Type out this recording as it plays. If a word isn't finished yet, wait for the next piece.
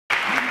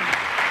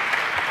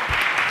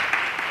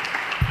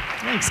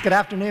Thanks. Good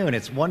afternoon.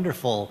 It's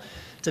wonderful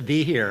to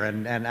be here.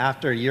 And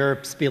after your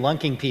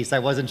spelunking piece, I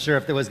wasn't sure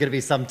if there was going to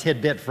be some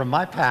tidbit from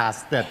my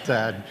past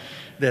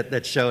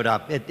that showed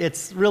up.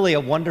 It's really a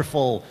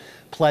wonderful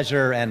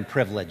pleasure and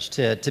privilege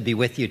to be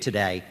with you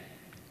today.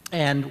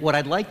 And what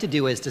I'd like to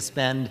do is to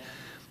spend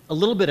a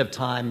little bit of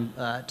time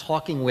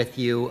talking with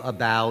you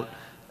about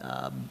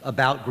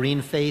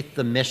GreenFaith,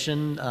 the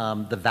mission,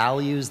 the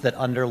values that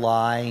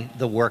underlie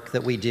the work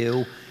that we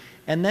do,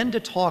 and then to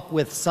talk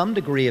with some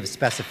degree of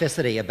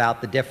specificity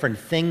about the different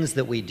things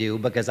that we do,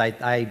 because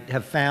I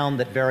have found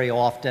that very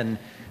often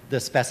the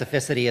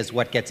specificity is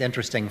what gets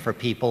interesting for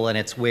people, and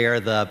it's where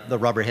the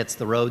rubber hits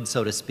the road,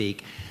 so to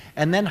speak,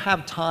 and then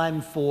have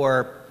time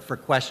for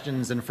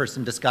questions and for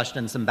some discussion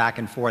and some back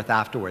and forth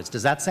afterwards.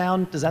 Does that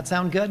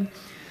sound good?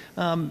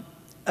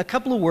 A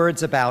couple of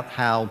words about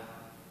how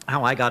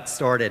I got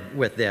started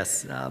with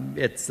this.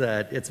 It's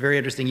very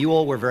interesting. You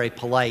all were very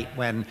polite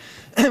when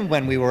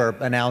we were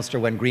announced, or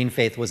when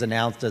GreenFaith was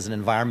announced as an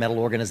environmental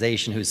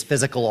organization whose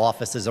physical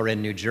offices are in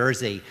New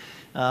Jersey.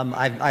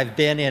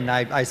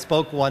 I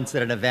spoke once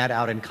at an event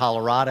out in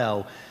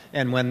Colorado,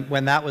 and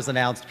when that was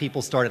announced,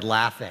 people started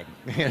laughing.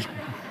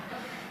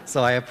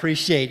 So I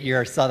appreciate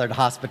your Southern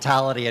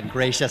hospitality and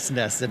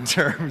graciousness in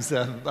terms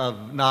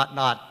of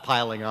not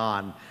piling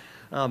on.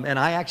 And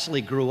I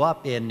actually grew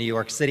up in New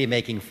York City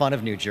making fun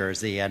of New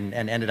Jersey and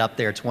ended up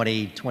there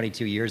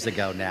 22 years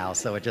ago now,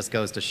 so it just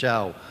goes to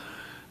show.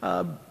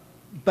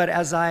 But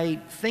as I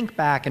think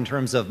back in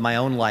terms of my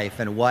own life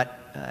and what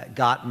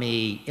got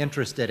me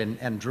interested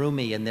and drew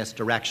me in this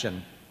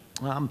direction,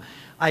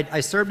 I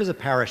served as a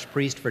parish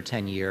priest for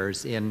 10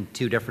 years in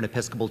 2 different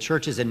Episcopal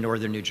churches in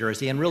northern New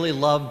Jersey and really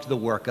loved the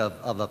work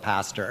of a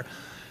pastor.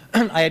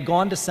 I had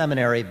gone to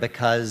seminary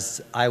because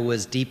I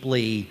was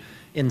deeply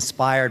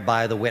inspired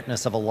by the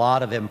witness of a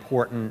lot of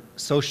important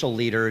social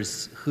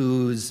leaders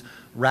whose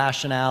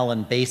rationale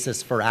and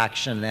basis for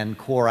action and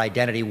core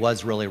identity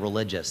was really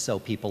religious. So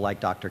people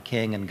like Dr.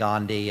 King and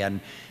Gandhi and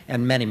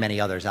many,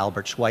 many others,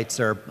 Albert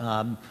Schweitzer.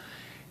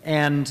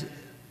 And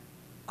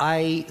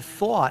I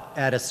thought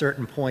at a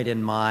certain point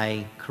in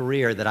my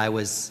career that I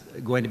was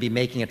going to be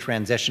making a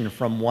transition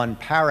from one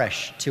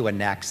parish to a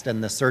next,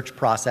 and the search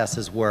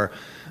processes were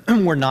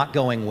not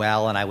going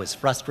well, and I was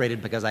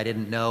frustrated because I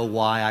didn't know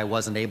why I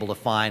wasn't able to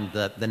find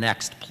the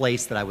next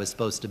place that I was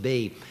supposed to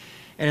be.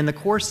 And in the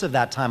course of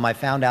that time, I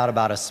found out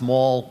about a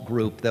small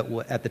group that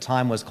at the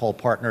time was called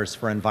Partners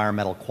for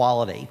Environmental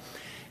Quality.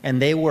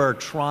 And they were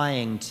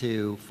trying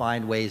to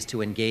find ways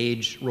to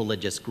engage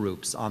religious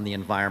groups on the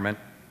environment.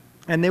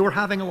 And they were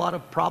having a lot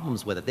of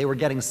problems with it. They were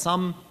getting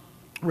some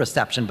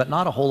reception, but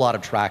not a whole lot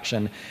of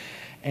traction.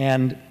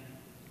 And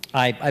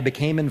I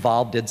became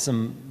involved, did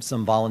some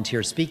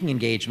volunteer speaking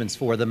engagements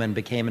for them, and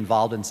became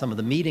involved in some of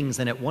the meetings.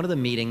 And at one of the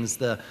meetings,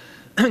 the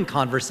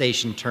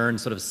conversation turned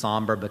sort of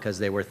somber because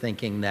they were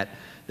thinking that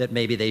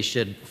maybe they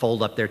should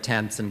fold up their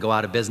tents and go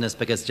out of business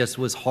because it just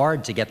was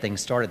hard to get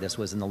things started. This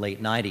was in the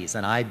late 90s.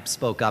 And I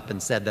spoke up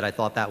and said that I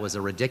thought that was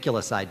a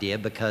ridiculous idea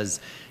because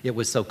it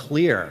was so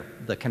clear,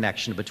 the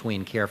connection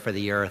between care for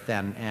the earth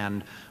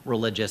and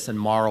religious and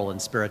moral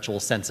and spiritual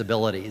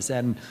sensibilities.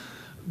 And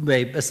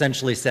they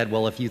essentially said,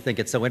 well, if you think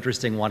it's so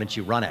interesting, why don't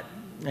you run it?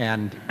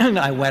 And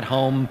I went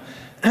home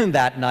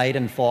that night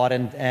and thought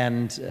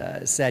and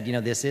said, you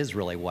know, this is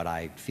really what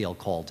I feel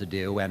called to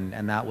do.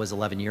 And that was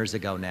 11 years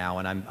ago now,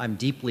 and I'm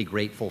deeply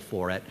grateful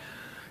for it.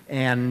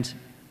 And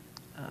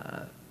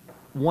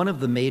one of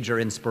the major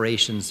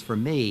inspirations for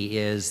me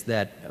is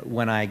that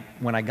when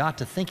I got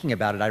to thinking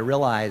about it, I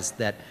realized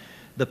that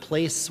the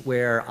place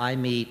where I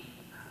meet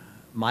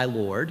my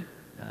Lord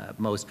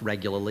most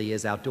regularly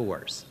is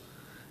outdoors.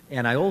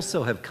 And I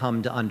also have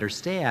come to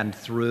understand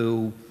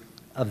through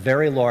a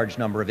very large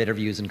number of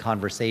interviews and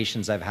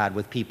conversations I've had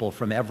with people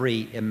from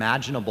every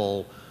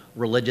imaginable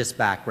religious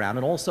background,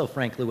 and also,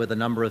 frankly, with a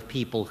number of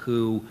people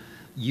who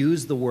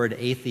use the word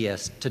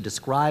atheist to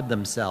describe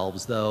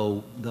themselves,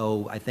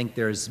 though I think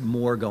there's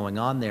more going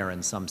on there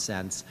in some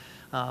sense.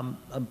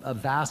 A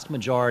vast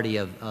majority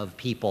of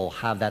people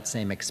have that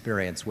same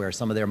experience where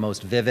some of their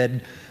most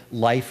vivid,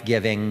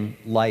 life-giving,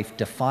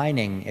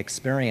 life-defining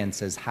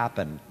experiences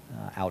happen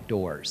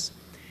outdoors.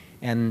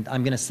 And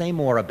I'm going to say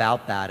more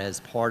about that as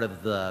part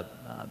of the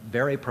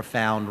very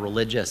profound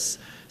religious,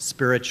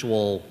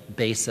 spiritual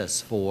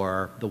basis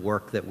for the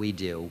work that we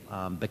do,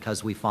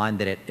 because we find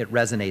that it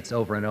resonates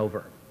over and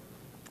over.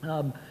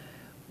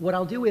 What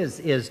I'll do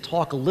is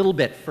talk a little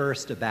bit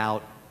first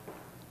about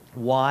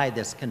why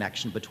this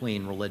connection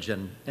between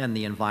religion and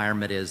the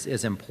environment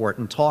is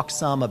important, talk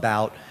some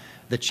about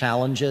the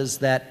challenges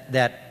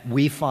that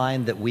we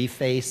find that we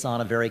face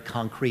on a very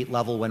concrete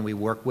level when we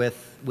work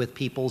with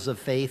peoples of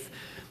faith,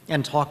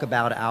 and talk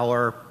about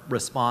our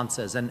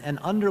responses. And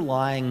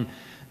underlying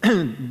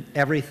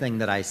everything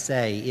that I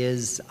say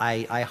is,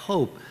 I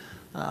hope,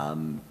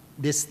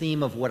 this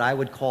theme of what I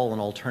would call an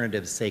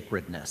alternative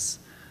sacredness.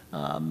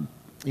 You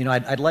know,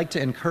 I'd like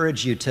to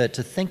encourage you to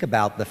think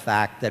about the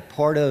fact that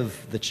part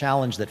of the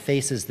challenge that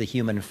faces the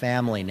human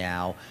family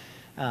now,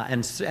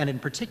 and in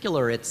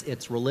particular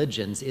its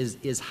religions,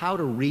 is how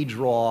to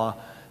redraw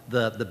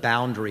the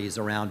boundaries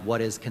around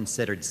what is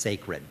considered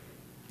sacred.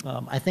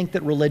 I think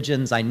that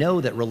I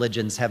know that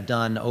religions have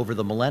done over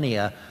the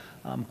millennia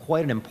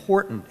quite an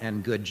important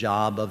and good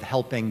job of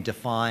helping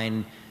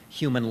define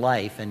human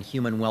life and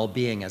human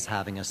well-being as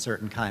having a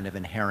certain kind of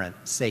inherent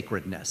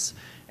sacredness.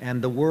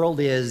 And the world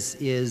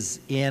is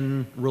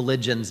in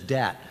religion's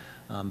debt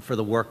for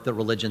the work that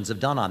religions have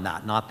done on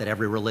that. Not that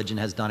every religion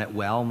has done it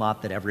well,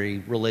 not that every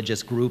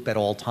religious group at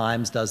all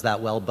times does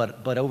that well,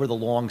 but over the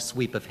long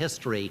sweep of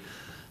history,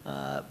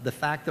 the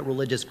fact that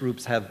religious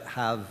groups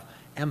have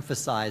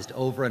emphasized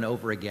over and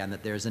over again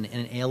that there's an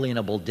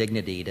inalienable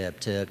dignity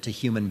to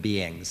human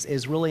beings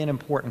is really an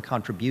important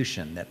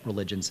contribution that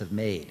religions have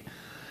made.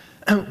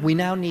 We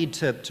now need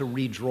to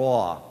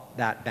redraw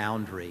that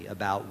boundary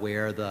about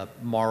where the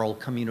moral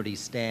community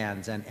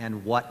stands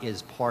and what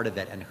is part of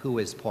it and who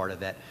is part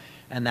of it.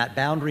 And that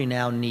boundary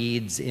now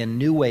needs, in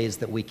new ways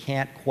that we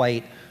can't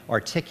quite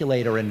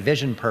articulate or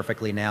envision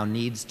perfectly now,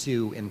 needs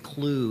to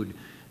include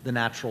the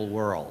natural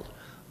world,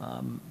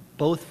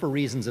 both for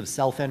reasons of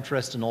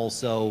self-interest and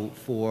also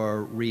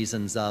for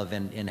reasons of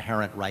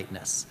inherent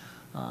rightness.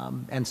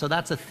 And so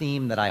that's a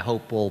theme that I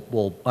hope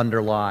will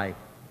underlie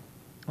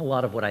a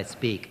lot of what I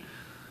speak.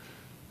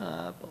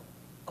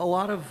 A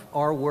lot of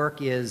our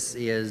work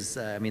is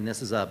I mean,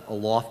 this is a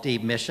lofty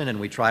mission and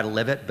we try to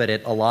live it, but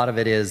a lot of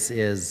it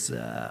is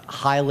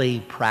highly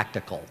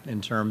practical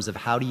in terms of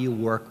how do you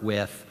work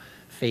with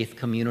faith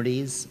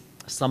communities,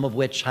 some of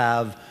which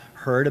have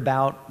heard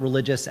about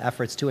religious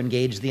efforts to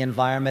engage the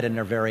environment and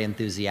are very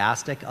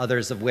enthusiastic,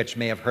 others of which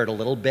may have heard a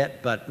little bit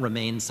but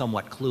remain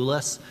somewhat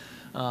clueless.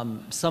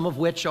 Some of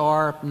which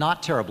are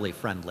not terribly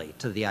friendly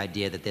to the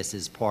idea that this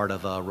is part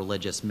of a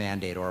religious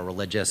mandate or a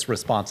religious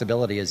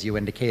responsibility, as you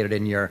indicated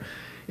in your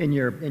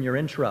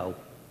intro.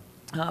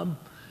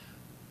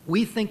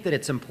 We think that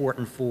it's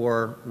important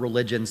for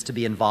religions to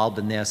be involved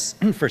in this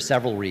for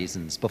several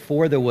reasons.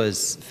 Before there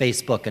was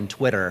Facebook and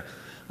Twitter,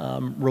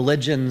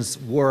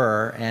 religions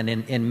were, and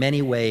in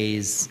many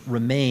ways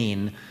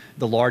remain,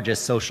 the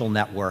largest social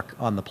network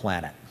on the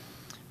planet.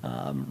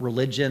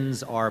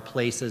 Religions are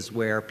places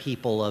where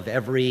people of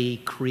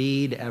every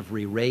creed,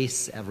 every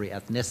race, every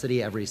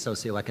ethnicity, every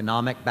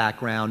socioeconomic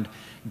background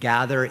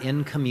gather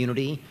in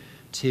community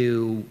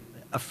to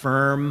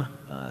affirm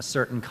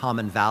certain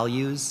common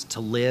values, to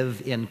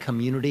live in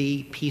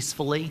community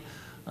peacefully,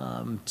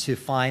 to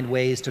find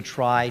ways to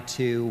try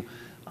to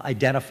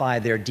identify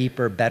their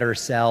deeper, better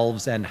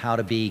selves and how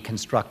to be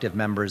constructive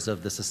members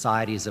of the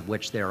societies of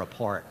which they're a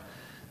part.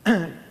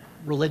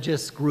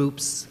 Religious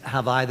groups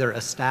have either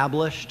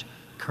established,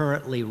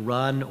 currently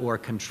run, or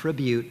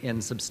contribute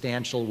in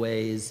substantial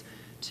ways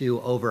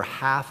to over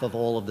half of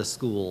all of the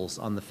schools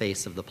on the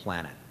face of the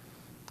planet.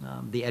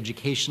 The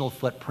educational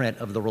footprint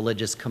of the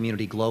religious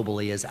community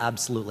globally is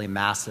absolutely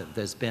massive.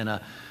 There's been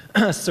a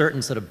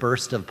certain sort of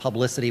burst of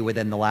publicity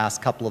within the last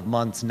couple of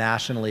months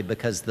nationally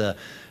because the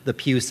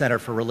Pew Center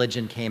for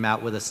Religion came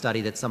out with a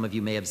study that some of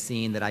you may have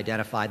seen that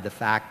identified the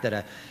fact that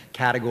a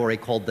category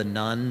called the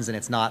nuns, and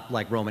it's not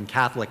like Roman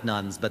Catholic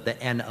nuns, but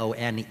the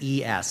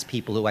N-O-N-E-S,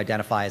 people who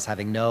identify as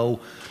having no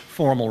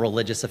formal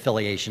religious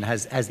affiliation,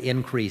 has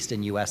increased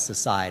in U.S.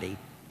 society.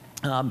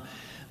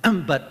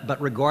 But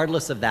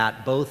regardless of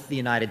that, both the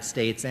United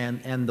States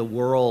and the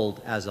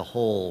world as a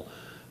whole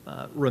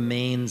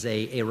remains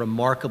a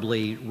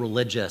remarkably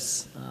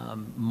religious,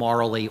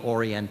 morally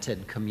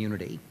oriented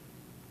community.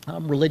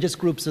 Religious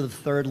groups are the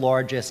third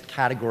largest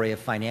category of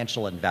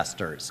financial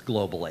investors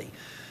globally.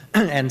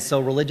 And so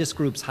religious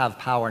groups have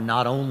power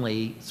not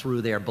only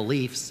through their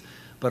beliefs,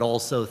 but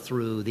also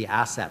through the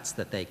assets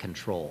that they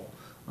control.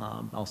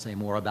 I'll say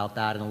more about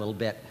that in a little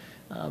bit.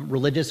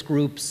 Religious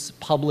groups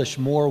publish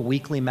more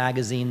weekly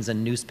magazines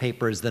and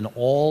newspapers than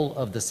all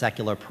of the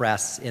secular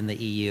press in the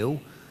EU.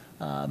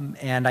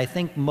 And I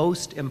think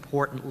most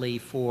importantly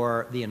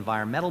for the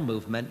environmental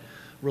movement,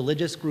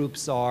 religious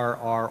groups are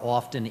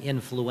often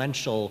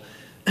influential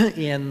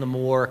in the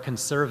more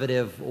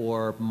conservative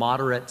or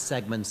moderate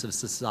segments of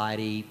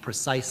society,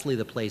 precisely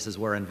the places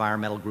where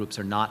environmental groups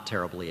are not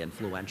terribly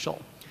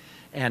influential.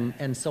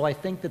 And so I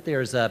think that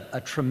there's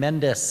a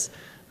tremendous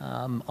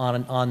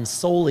on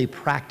solely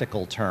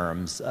practical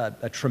terms,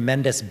 a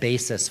tremendous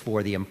basis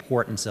for the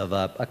importance of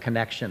a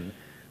connection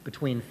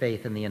between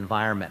faith and the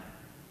environment.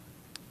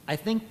 I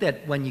think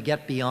that when you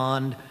get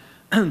beyond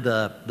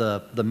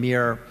the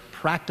mere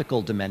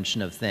practical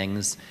dimension of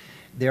things,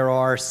 there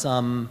are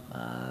some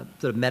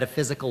sort of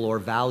metaphysical or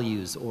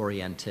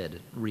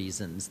values-oriented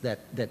reasons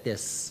that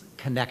this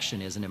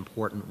connection is an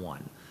important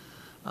one.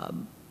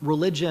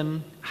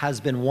 Religion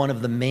has been one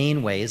of the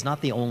main ways,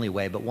 not the only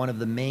way, but one of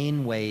the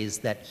main ways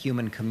that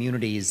human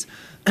communities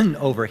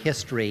over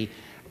history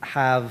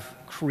have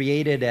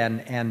created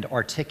and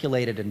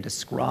articulated and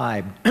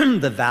described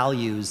the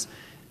values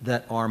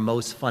that are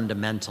most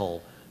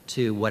fundamental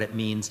to what it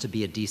means to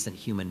be a decent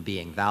human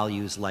being.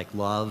 Values like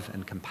love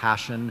and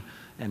compassion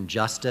and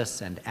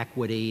justice and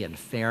equity and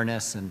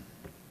fairness and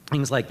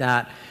things like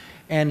that.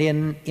 And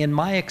in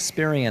my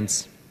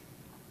experience,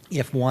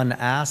 if one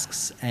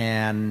asks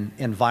an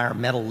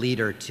environmental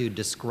leader to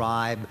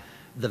describe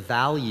the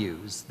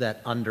values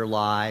that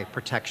underlie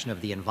protection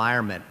of the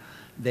environment,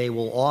 they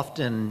will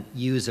often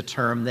use a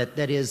term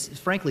that is,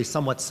 frankly,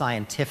 somewhat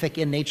scientific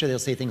in nature. They'll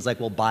say things like,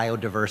 well,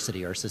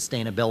 biodiversity or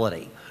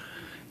sustainability.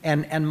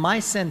 And my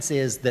sense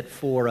is that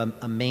for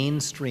a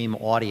mainstream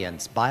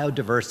audience,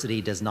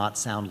 biodiversity does not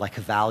sound like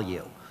a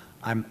value.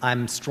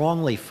 I'm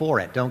strongly for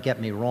it, don't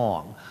get me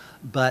wrong.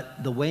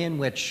 But the way in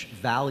which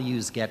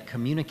values get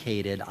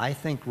communicated, I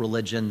think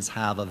religions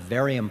have a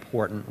very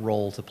important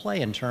role to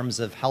play in terms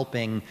of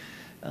helping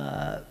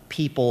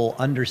people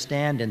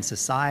understand in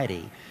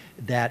society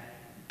that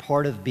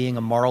part of being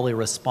a morally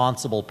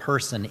responsible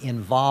person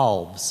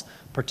involves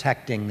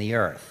protecting the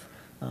earth.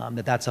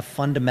 That's a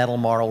fundamental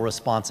moral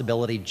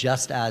responsibility,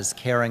 just as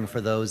caring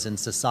for those in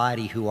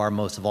society who are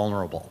most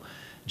vulnerable,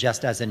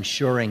 just as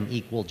ensuring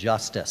equal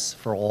justice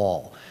for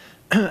all.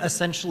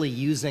 Essentially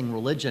using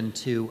religion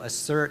to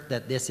assert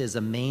that this is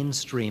a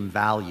mainstream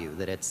value,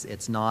 that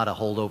it's not a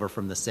holdover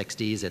from the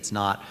 60s, it's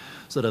not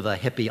sort of a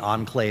hippie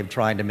enclave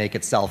trying to make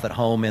itself at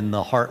home in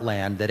the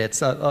heartland, that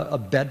it's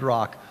a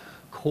bedrock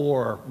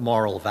core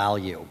moral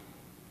value.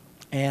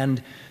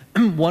 And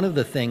one of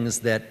the things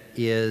that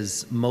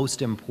is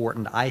most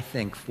important, I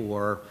think,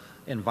 for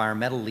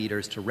environmental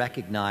leaders to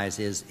recognize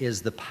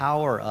is the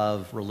power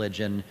of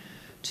religion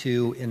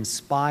to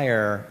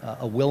inspire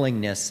a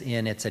willingness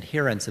in its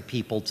adherents of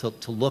people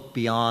to look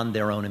beyond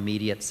their own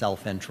immediate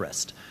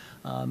self-interest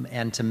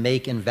and to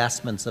make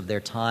investments of their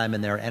time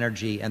and their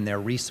energy and their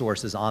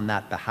resources on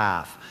that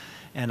behalf.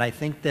 And I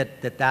think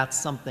that that's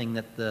something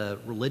that the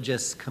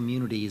religious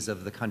communities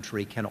of the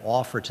country can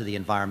offer to the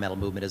environmental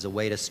movement as a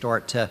way to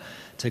start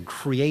to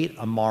create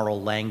a moral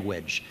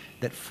language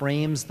that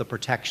frames the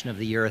protection of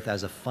the earth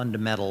as a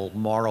fundamental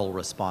moral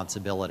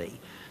responsibility.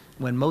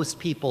 When most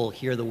people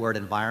hear the word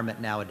environment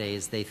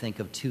nowadays, they think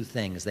of two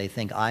things. They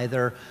think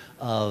either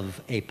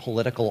of a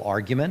political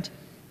argument,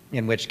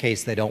 in which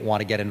case they don't want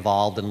to get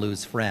involved and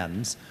lose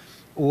friends,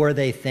 or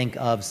they think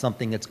of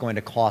something that's going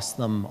to cost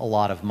them a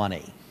lot of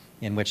money,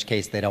 in which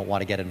case they don't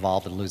want to get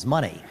involved and lose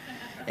money.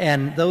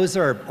 And those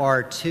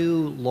are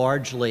two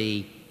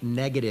largely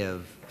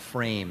negative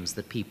frames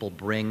that people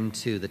bring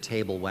to the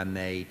table when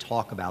they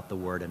talk about the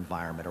word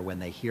environment or when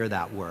they hear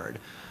that word.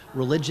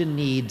 Religion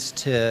needs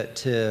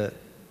to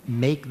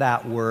make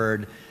that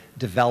word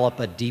develop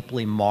a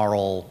deeply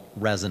moral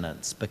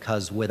resonance,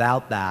 because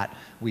without that,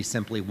 we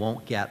simply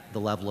won't get the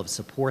level of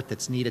support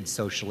that's needed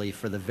socially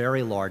for the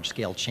very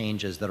large-scale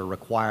changes that are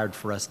required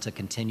for us to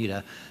continue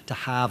to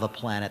have a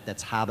planet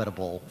that's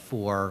habitable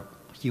for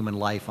human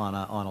life on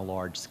a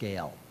large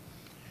scale.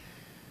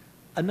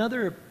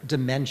 Another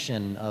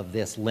dimension of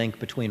this link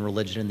between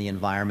religion and the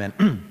environment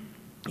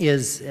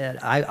is,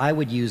 I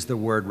would use the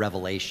word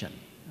revelation.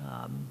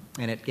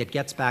 And it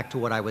gets back to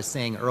what I was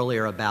saying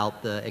earlier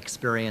about the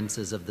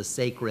experiences of the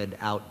sacred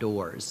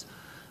outdoors.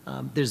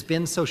 There's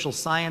been social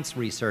science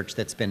research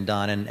that's been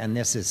done, and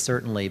this has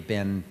certainly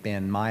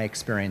been my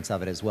experience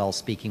of it as well,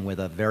 speaking with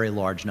a very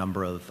large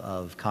number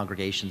of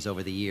congregations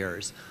over the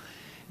years,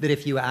 that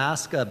if you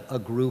ask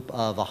a group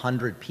of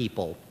 100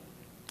 people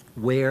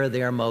where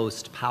their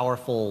most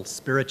powerful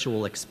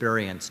spiritual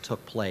experience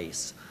took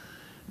place,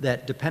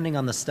 that depending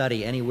on the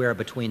study, anywhere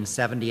between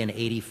 70 and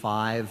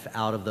 85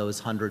 out of those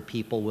 100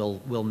 people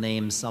will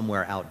name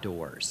somewhere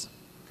outdoors.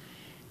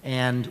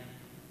 And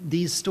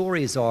these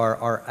stories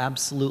are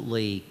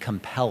absolutely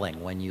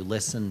compelling when you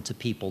listen to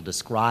people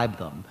describe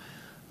them.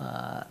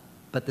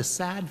 But the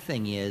sad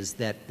thing is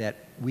that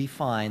we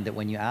find that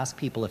when you ask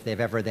people if they've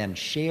ever then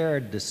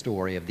shared the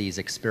story of these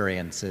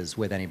experiences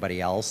with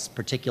anybody else,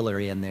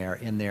 particularly in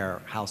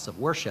their house of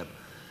worship,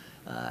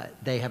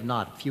 they have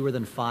not. Fewer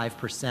than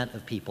 5%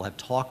 of people have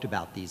talked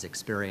about these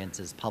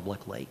experiences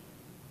publicly.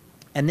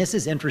 And this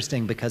is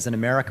interesting because in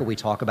America we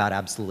talk about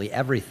absolutely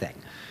everything.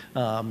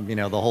 You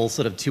know, the whole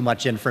sort of too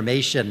much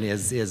information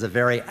is a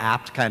very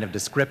apt kind of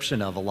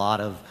description of a lot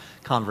of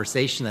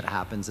conversation that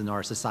happens in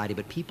our society,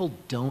 but people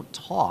don't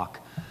talk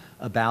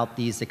about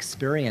these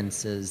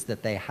experiences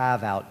that they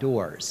have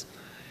outdoors.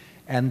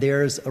 And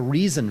there's a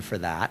reason for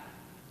that.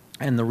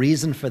 And the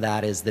reason for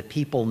that is that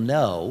people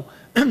know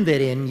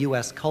that in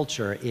US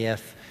culture,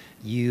 if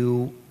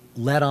you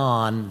let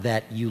on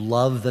that you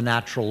love the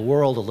natural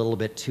world a little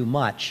bit too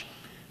much,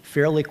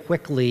 fairly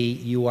quickly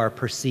you are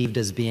perceived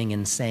as being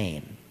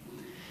insane.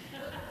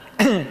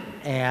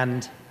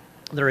 And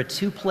there are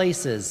two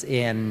places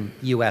in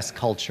US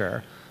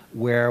culture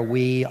where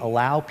we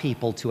allow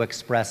people to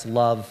express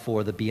love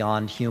for the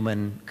beyond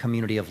human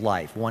community of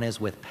life. One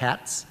is with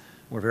pets.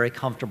 We're very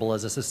comfortable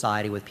as a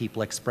society with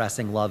people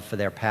expressing love for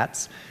their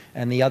pets.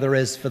 And the other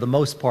is, for the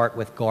most part,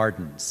 with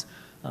gardens.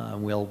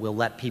 We'll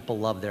let people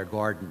love their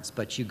gardens.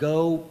 But you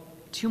go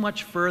too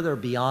much further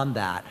beyond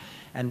that,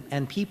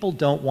 and people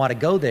don't want to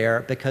go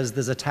there because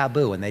there's a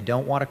taboo, and they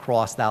don't want to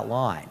cross that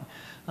line.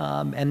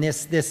 And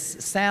this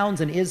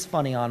sounds and is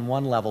funny on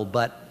one level,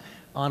 but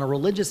on a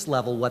religious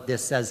level, what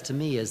this says to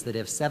me is that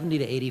if 70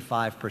 to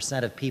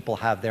 85% of people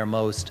have their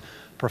most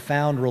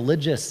profound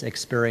religious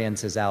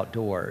experiences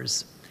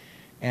outdoors,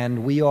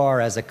 And we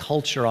are, as a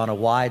culture on a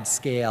wide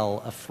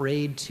scale,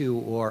 afraid to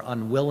or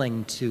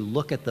unwilling to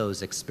look at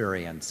those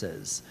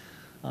experiences.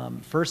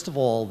 First of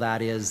all,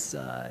 that is,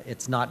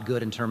 it's not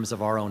good in terms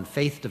of our own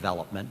faith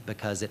development,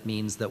 because it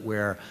means that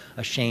we're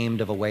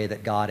ashamed of a way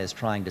that God is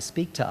trying to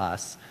speak to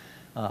us,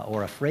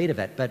 or afraid of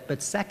it.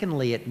 But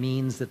secondly, it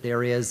means that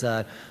there is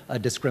a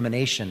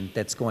discrimination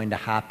that's going to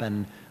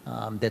happen,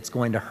 that's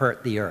going to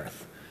hurt the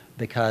earth.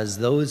 Because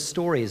those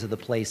stories are the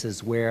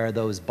places where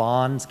those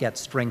bonds get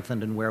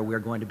strengthened and where we're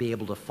going to be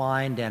able to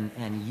find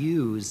and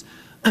use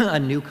a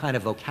new kind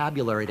of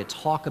vocabulary to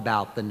talk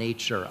about the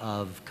nature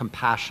of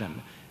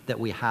compassion that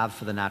we have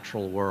for the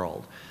natural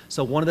world.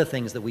 So one of the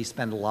things that we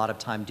spend a lot of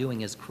time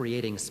doing is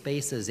creating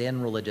spaces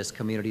in religious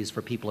communities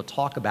for people to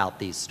talk about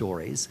these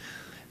stories.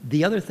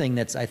 The other thing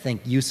that's, I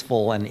think,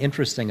 useful and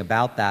interesting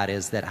about that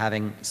is that,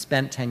 having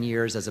spent 10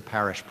 years as a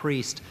parish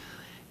priest,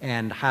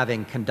 and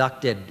having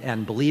conducted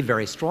and believe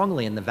very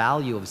strongly in the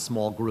value of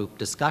small group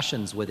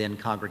discussions within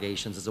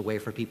congregations as a way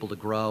for people to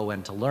grow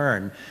and to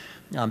learn,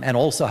 and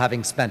also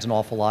having spent an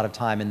awful lot of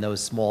time in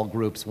those small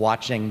groups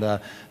watching the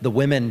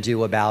women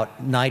do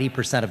about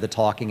 90% of the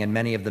talking and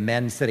many of the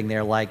men sitting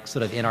there like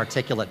sort of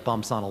inarticulate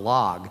bumps on a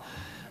log.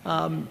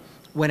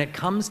 When it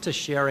comes to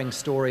sharing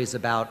stories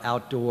about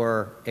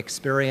outdoor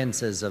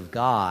experiences of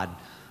God,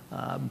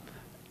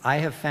 I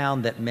have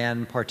found that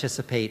men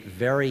participate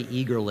very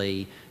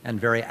eagerly and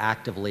very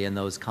actively in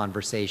those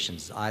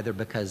conversations, either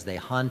because they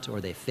hunt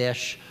or they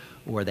fish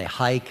or they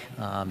hike.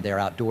 They're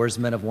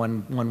outdoorsmen of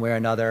one way or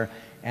another,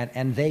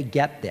 and they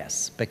get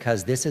this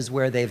because this is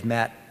where they've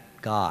met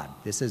God.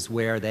 This is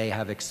where they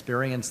have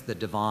experienced the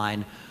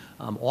divine,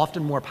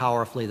 often more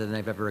powerfully than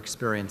they've ever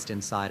experienced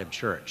inside of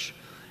church.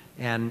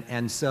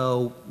 And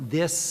so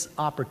this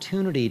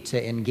opportunity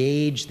to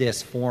engage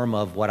this form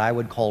of what I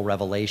would call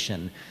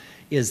revelation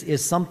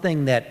is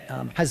something that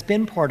has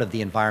been part of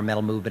the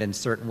environmental movement in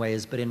certain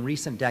ways, but in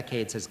recent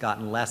decades has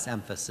gotten less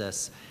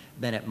emphasis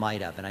than it might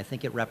have. And I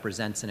think it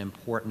represents an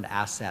important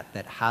asset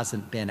that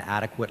hasn't been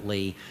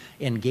adequately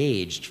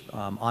engaged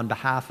on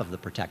behalf of the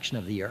protection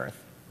of the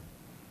earth.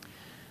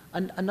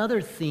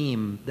 Another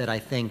theme that I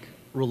think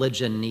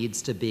religion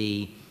needs to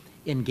be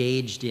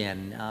engaged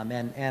in,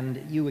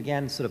 and you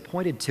again sort of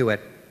pointed to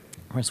it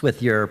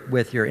with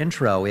your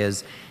intro,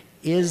 is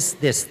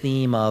this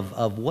theme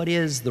of what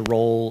is the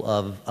role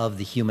of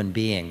the human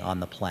being on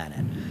the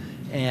planet.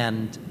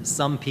 And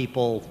some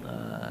people,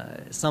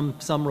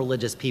 some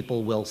religious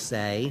people will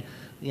say,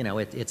 you know,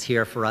 it's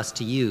here for us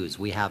to use.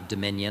 We have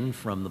dominion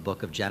from the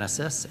book of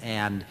Genesis,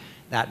 and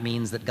that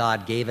means that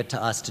God gave it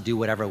to us to do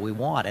whatever we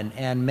want.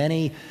 And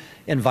many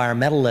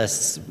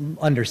environmentalists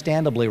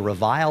understandably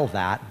revile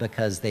that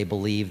because they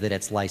believe that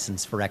it's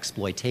license for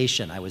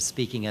exploitation. I was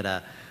speaking at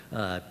a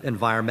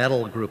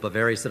environmental group, a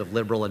very sort of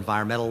liberal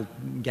environmental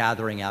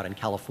gathering out in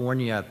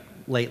California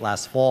late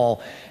last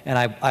fall, and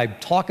I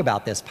talk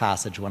about this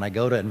passage when I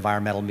go to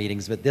environmental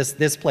meetings, but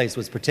this place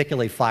was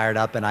particularly fired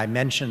up, and I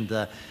mentioned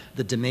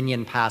the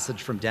dominion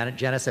passage from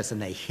Genesis,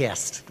 and they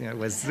hissed. It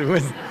was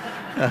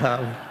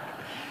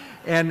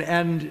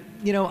and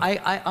you know,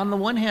 I on the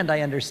one hand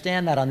I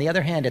understand that. On the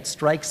other hand, it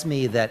strikes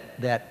me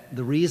that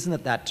the reason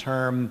that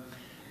term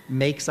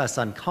makes us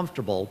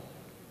uncomfortable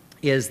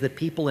is that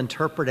people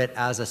interpret it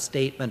as a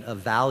statement of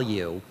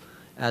value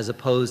as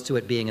opposed to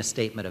it being a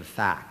statement of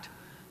fact.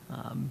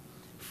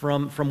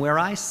 From where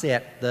I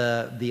sit,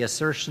 the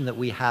assertion that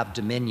we have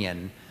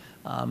dominion,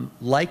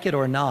 like it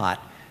or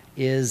not,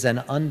 is an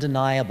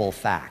undeniable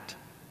fact.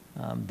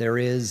 There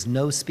is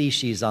no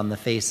species on the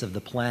face of the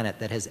planet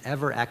that has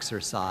ever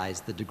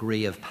exercised the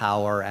degree of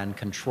power and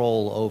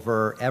control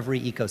over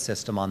every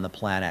ecosystem on the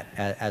planet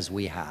as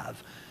we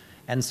have.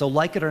 And so,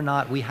 like it or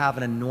not, we have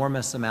an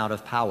enormous amount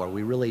of power.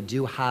 We really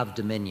do have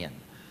dominion.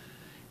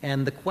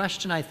 And the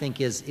question, I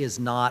think, is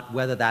not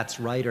whether that's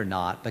right or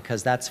not,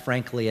 because that's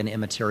frankly an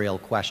immaterial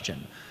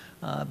question.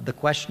 The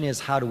question is,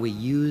 how do we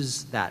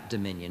use that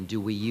dominion?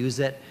 Do we use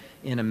it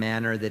in a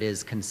manner that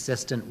is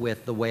consistent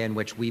with the way in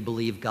which we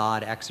believe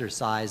God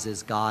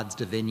exercises God's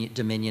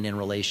dominion in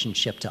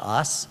relationship to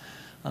us?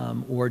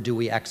 Or do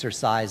we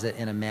exercise it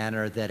in a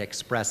manner that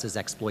expresses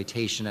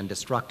exploitation and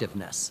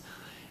destructiveness?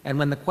 And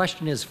when the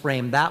question is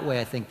framed that way,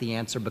 I think the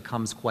answer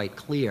becomes quite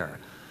clear.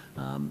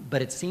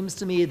 But it seems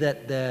to me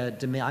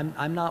that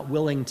I'm not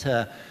willing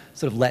to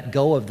sort of let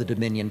go of the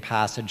dominion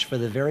passage for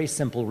the very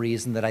simple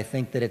reason that I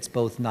think that it's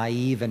both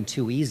naive and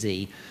too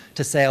easy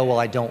to say, oh, well,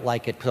 I don't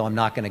like it, so I'm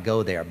not going to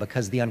go there.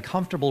 Because the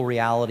uncomfortable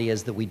reality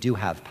is that we do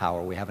have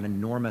power. We have an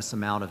enormous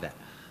amount of it.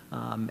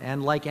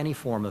 And like any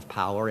form of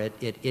power,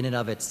 it in and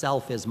of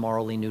itself is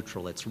morally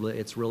neutral. It's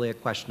really a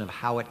question of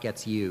how it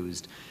gets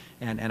used.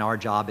 And our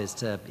job is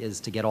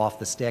to get off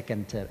the stick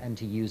and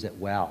to use it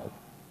well.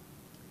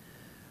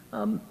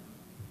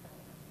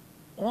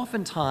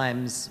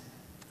 Oftentimes,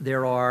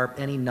 there are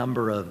any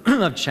number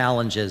of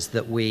challenges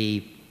that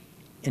we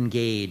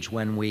engage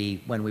when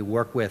we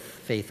work with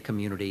faith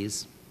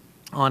communities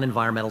on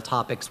environmental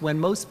topics, when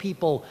most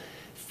people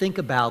think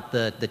about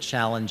the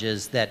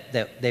challenges that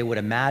they would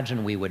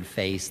imagine we would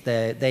face,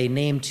 they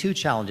name two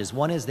challenges.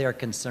 One is they're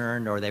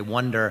concerned or they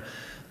wonder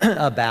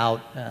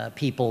about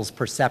people's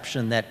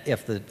perception that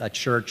if a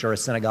church or a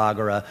synagogue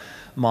or a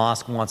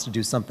mosque wants to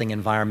do something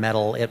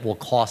environmental, it will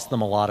cost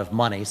them a lot of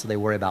money, so they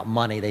worry about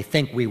money. They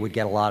think we would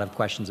get a lot of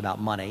questions about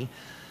money.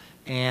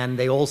 And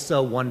they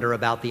also wonder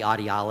about the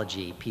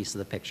ideology piece of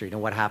the picture. You know,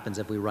 what happens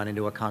if we run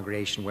into a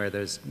congregation where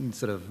there's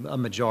sort of a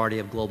majority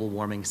of global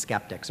warming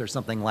skeptics or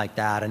something like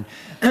that.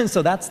 And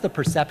so that's the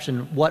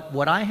perception.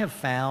 What I have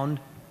found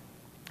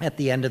at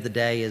the end of the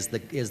day is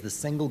the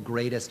single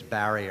greatest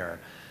barrier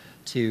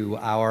to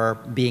our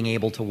being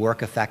able to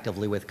work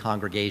effectively with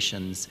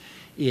congregations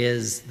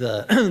is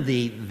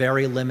the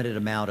very limited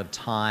amount of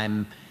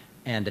time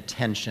and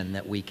attention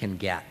that we can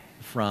get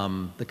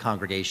from the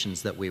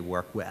congregations that we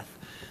work with.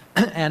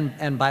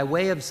 And by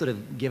way of sort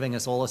of giving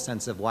us all a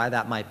sense of why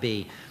that might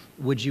be,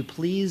 would you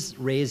please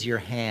raise your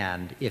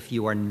hand if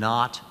you are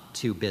not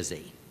too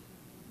busy?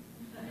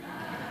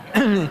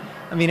 I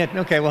mean,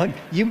 okay, well,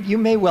 you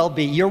may well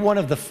be. You're one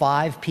of the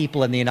 5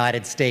 people in the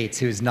United States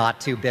who's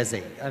not too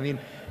busy. I mean,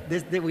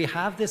 we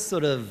have this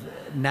sort of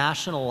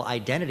national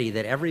identity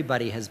that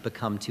everybody has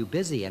become too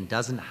busy and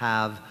doesn't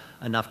have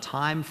enough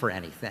time for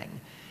anything.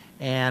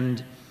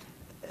 And,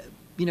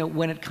 you know,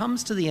 when it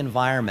comes to the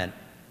environment,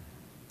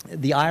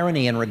 the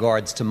irony in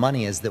regards to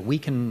money is that we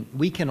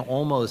can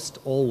almost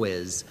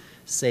always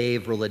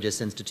save religious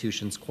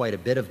institutions quite a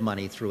bit of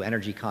money through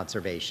energy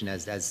conservation,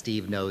 as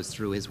Steve knows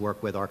through his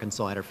work with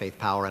Arkansas Interfaith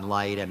Power and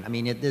Light. And I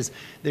mean,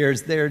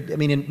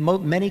 in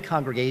many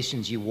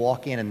congregations you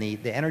walk in and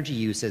the energy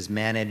use is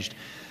managed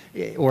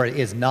or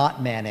is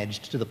not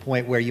managed to the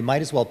point where you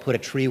might as well put a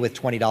tree with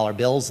 $20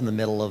 bills in the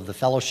middle of the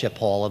fellowship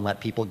hall and let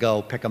people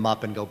go pick them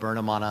up and go burn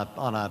them on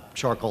a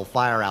charcoal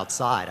fire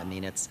outside. I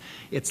mean,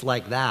 it's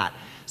like that.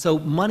 So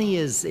money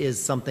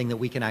is something that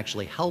we can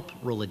actually help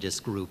religious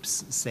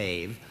groups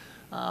save.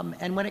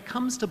 And when it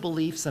comes to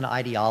beliefs and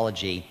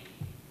ideology,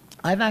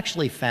 I've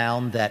actually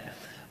found that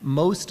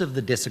most of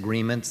the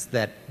disagreements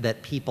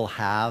that people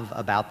have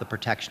about the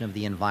protection of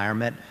the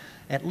environment,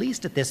 at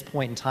least at this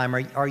point in time,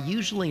 are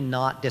usually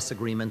not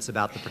disagreements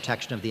about the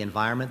protection of the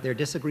environment. They're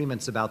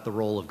disagreements about the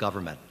role of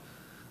government.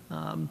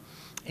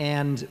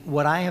 And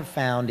what I have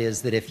found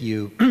is that if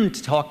you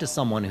talk to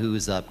someone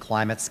who's a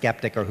climate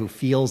skeptic or who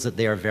feels that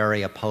they're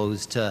very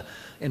opposed to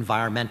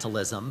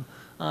environmentalism,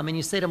 and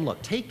you say to them, look,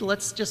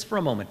 let's just for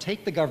a moment,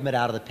 take the government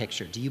out of the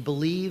picture. Do you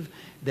believe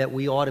that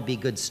we ought to be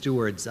good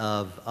stewards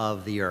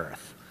of the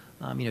earth?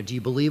 You know, do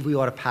you believe we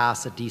ought to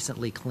pass a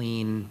decently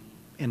clean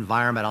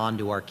environment on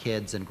to our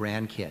kids and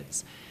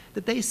grandkids?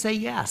 That they say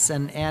yes,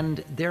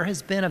 and there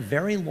has been a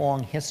very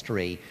long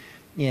history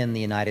in the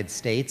United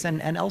States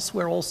and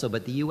elsewhere also,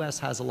 but the U.S.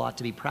 has a lot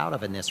to be proud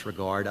of in this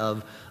regard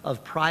of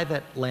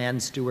private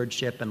land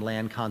stewardship and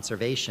land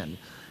conservation.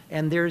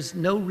 And there's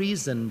no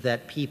reason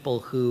that people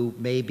who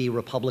may be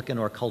Republican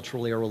or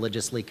culturally or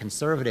religiously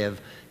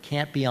conservative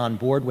can't be on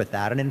board with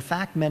that, and in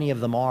fact, many of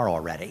them are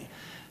already.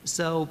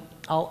 So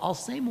I'll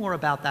say more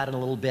about that in a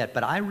little bit,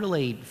 but I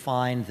really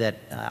find that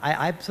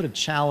I sort of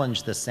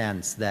challenge the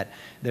sense that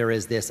there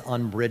is this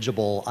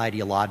unbridgeable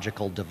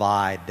ideological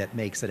divide that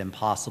makes it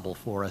impossible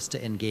for us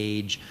to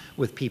engage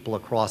with people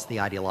across the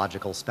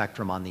ideological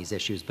spectrum on these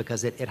issues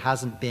because it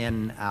hasn't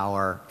been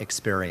our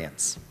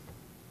experience.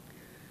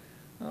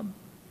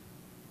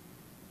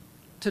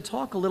 To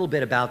talk a little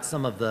bit about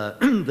some of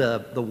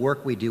the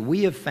work we do,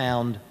 we have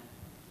found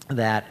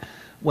that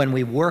when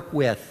we work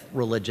with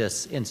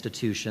religious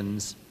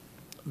institutions,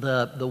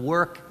 the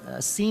work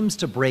seems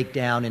to break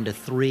down into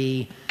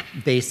 3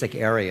 basic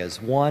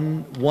areas.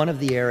 One of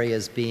the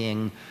areas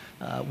being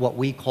what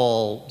we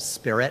call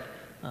spirit,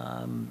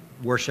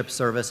 worship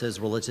services,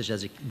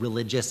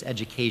 religious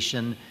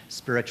education,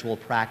 spiritual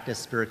practice,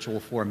 spiritual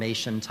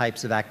formation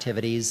types of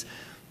activities.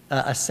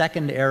 A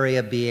second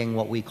area being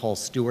what we call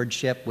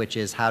stewardship, which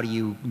is how do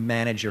you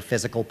manage your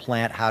physical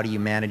plant, how do you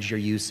manage your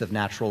use of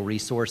natural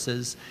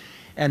resources.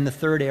 And the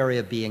third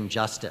area being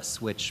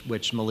justice, which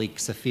Malik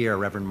Safir,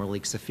 Reverend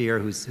Malik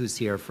Safir, who's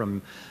here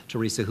from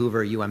Teresa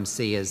Hoover,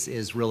 UMC,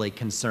 is really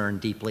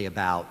concerned deeply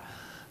about.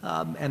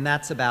 And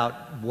that's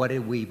about what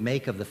do we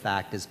make of the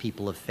fact as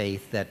people of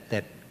faith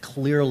that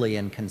clearly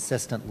and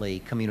consistently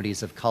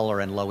communities of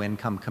color and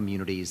low-income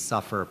communities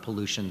suffer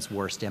pollution's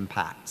worst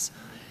impacts.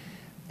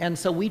 And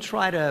so we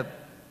try to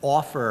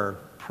offer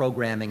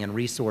programming and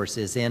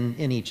resources in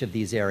each of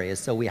these areas.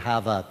 So we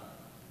have a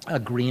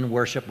green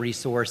worship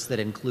resource that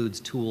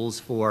includes tools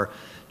for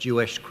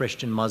Jewish,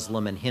 Christian,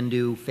 Muslim, and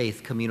Hindu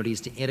faith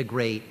communities to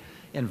integrate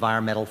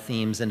environmental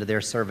themes into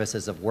their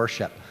services of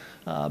worship.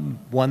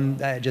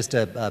 Just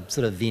a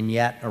sort of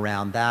vignette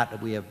around that.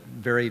 We have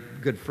very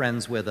good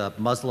friends with a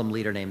Muslim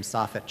leader named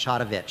Safet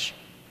Chadovich,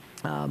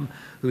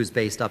 who's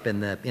based up in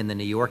the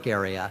New York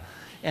area.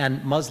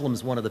 And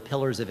Muslims, one of the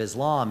pillars of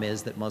Islam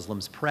is that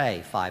Muslims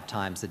pray 5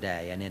 times a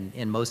day, and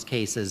in most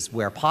cases,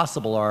 where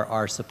possible,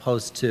 are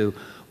supposed to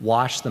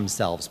wash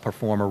themselves,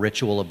 perform a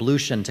ritual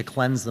ablution to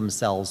cleanse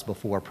themselves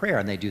before prayer,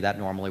 and they do that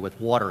normally with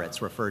water.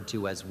 It's referred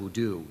to as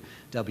wudu,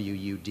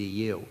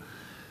 W-U-D-U.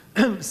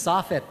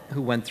 Safet,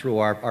 who went through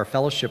our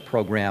fellowship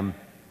program,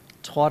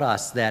 taught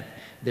us that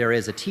there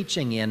is a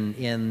teaching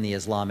in the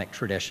Islamic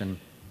tradition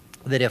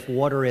that if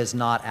water is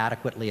not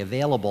adequately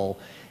available,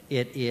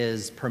 it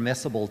is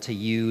permissible to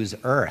use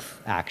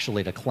earth,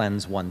 actually, to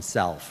cleanse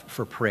oneself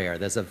for prayer.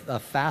 There's a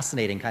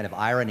fascinating kind of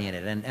irony in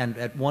it. And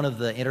at one of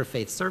the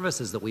interfaith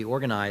services that we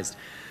organized,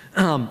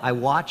 I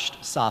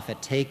watched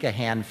Safet take a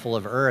handful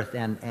of earth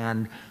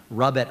and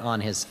rub it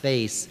on his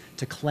face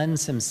to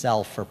cleanse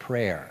himself for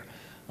prayer.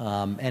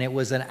 And it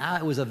was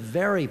a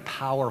very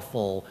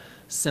powerful,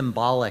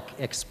 symbolic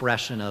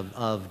expression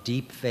of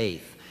deep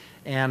faith.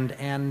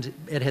 And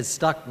it has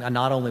stuck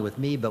not only with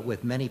me, but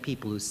with many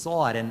people who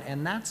saw it.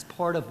 And that's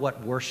part of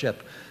what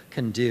worship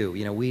can do.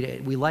 You know,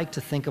 we like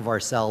to think of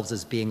ourselves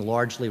as being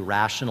largely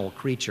rational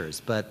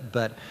creatures, but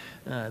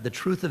the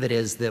truth of it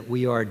is that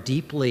we are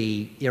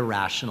deeply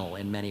irrational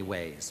in many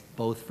ways,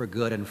 both for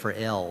good and for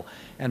ill.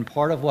 And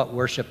part of what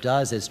worship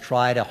does is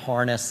try to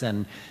harness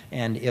and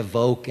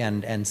evoke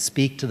and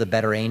speak to the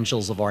better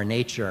angels of our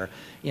nature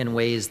in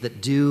ways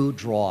that do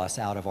draw us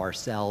out of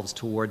ourselves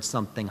towards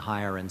something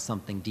higher and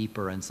something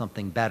deeper and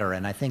something better.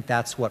 And I think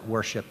that's what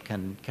worship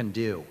can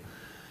do.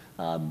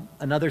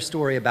 Another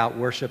story about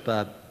worship,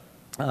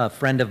 a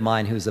friend of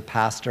mine who's a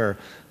pastor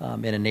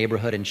in a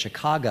neighborhood in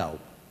Chicago,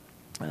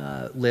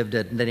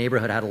 the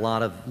neighborhood had a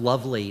lot of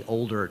lovely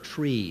older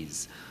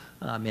trees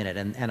in it,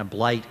 and a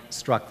blight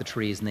struck the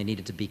trees and they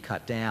needed to be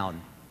cut down.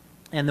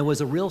 And there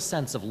was a real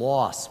sense of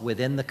loss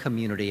within the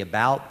community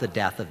about the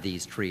death of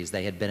these trees.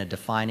 They had been a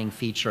defining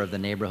feature of the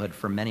neighborhood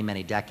for many,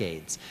 many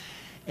decades.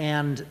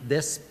 And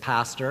this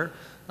pastor,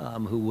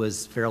 who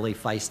was fairly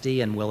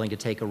feisty and willing to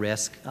take a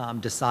risk,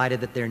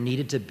 decided that there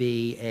needed to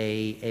be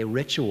a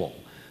ritual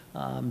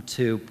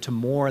to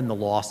mourn the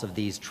loss of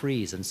these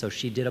trees. And so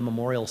she did a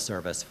memorial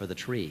service for the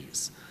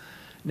trees.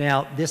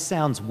 Now, this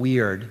sounds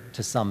weird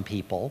to some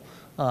people.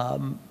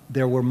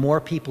 There were more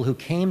people who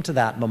came to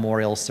that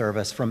memorial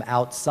service from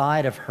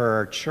outside of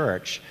her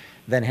church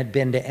than had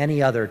been to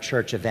any other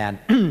church event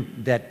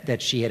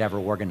that she had ever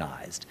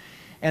organized.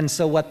 And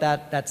so what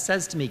that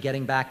says to me,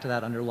 getting back to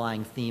that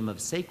underlying theme of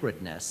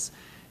sacredness,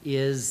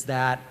 is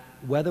that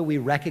whether we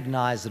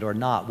recognize it or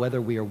not,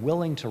 whether we are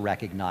willing to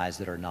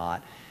recognize it or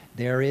not,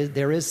 there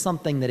is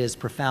something that is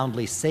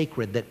profoundly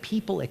sacred that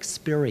people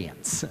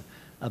experience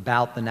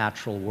about the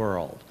natural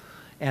world.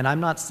 And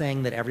I'm not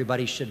saying that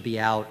everybody should be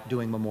out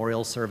doing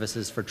memorial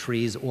services for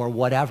trees or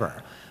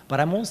whatever, but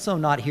I'm also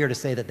not here to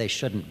say that they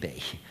shouldn't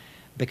be,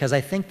 because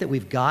I think that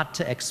we've got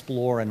to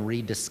explore and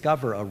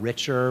rediscover a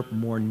richer,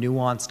 more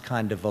nuanced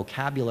kind of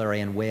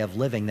vocabulary and way of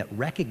living that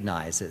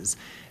recognizes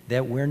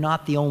that we're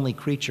not the only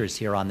creatures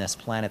here on this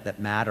planet that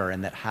matter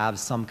and that have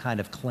some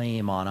kind of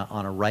claim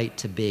on a right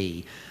to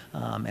be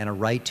and a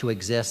right to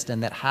exist,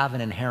 and that have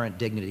an inherent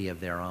dignity of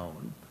their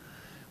own.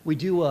 We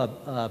do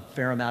a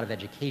fair amount of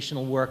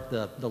educational work,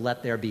 the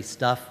Let There Be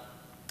Stuff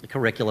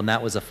curriculum.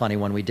 That was a funny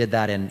one. We did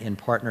that in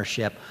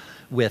partnership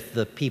with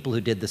the people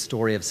who did the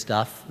Story of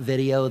Stuff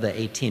video, the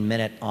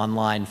 18-minute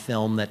online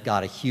film that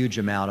got a huge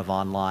amount of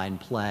online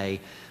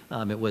play.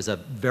 It was a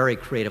very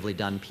creatively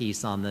done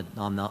piece on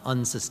the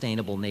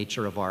unsustainable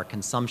nature of our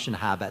consumption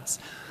habits.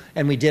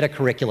 And we did a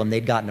curriculum.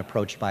 They'd gotten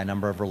approached by a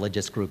number of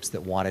religious groups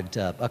that wanted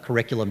a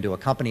curriculum to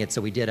accompany it.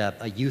 So we did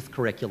a youth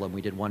curriculum.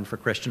 We did one for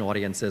Christian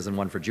audiences and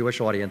one for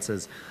Jewish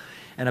audiences.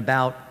 And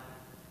about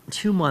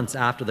 2 months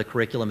after the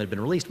curriculum had been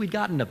released, we'd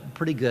gotten a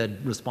pretty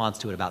good response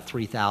to it. About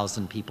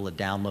 3,000 people had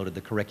downloaded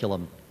the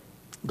curriculum.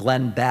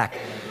 Glenn Beck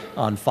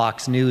on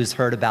Fox News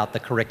heard about the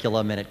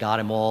curriculum, and it got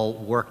him all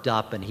worked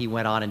up, and he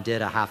went on and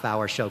did a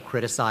half-hour show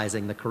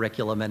criticizing the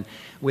curriculum, and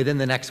within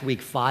the next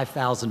week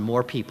 5,000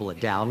 more people had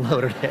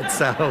downloaded it.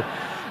 So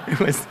it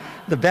was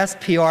the best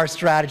PR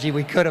strategy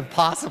we could have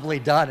possibly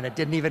done, and it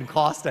didn't even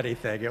cost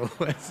anything.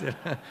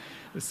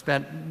 We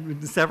spent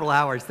several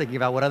hours thinking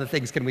about what other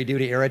things can we do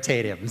to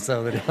irritate him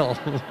so that he'll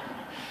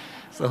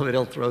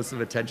throw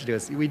some attention to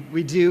us.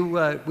 We do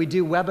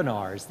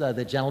webinars.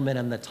 The gentleman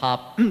in the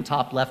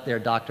top left there,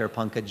 Dr.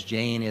 Pankaj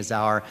Jain, is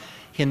our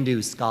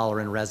Hindu scholar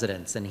in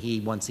residence, and he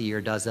once a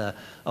year does a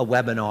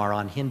webinar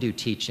on Hindu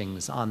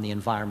teachings on the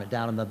environment.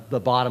 Down in the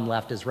bottom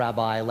left is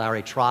Rabbi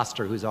Larry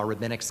Troster, who's our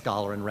rabbinic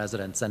scholar in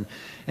residence,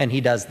 and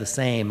he does the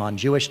same on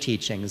Jewish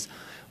teachings.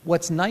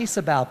 What's nice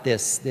about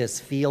this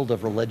field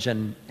of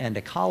religion and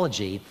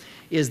ecology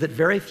is that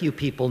very few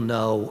people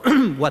know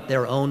what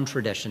their own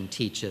tradition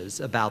teaches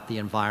about the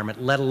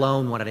environment, let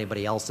alone what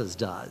anybody else's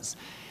does.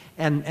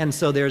 And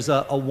so there's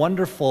a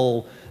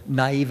wonderful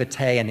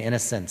naivete and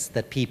innocence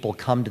that people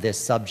come to this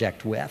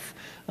subject with,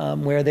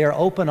 where they're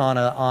open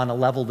on a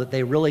level that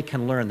they really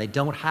can learn. They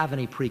don't have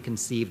any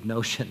preconceived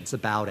notions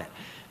about it.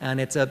 And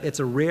it's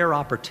a rare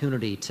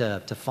opportunity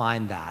to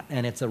find that,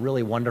 and it's a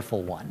really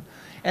wonderful one.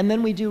 And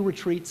then we do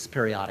retreats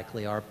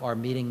periodically. Our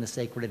Meeting the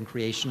Sacred in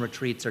Creation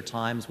retreats are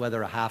times,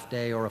 whether a half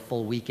day or a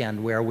full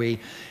weekend, where we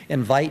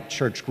invite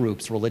church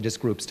groups, religious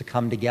groups to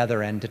come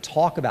together and to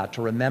talk about,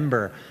 to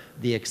remember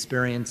the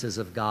experiences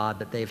of God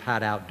that they've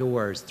had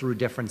outdoors through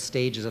different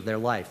stages of their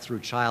life, through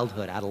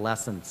childhood,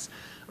 adolescence,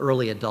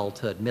 early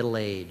adulthood, middle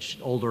age,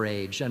 older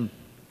age. And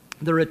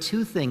there are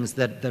two things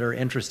that are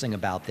interesting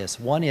about this.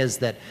 One is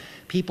that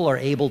people are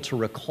able to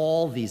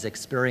recall these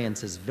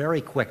experiences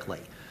very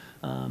quickly.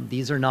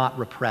 These are not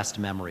repressed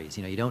memories.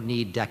 You don't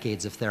need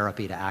decades of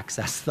therapy to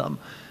access them.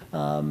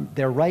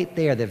 They're right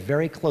there. They're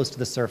very close to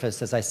the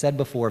surface. As I said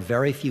before,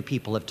 very few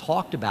people have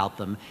talked about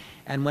them.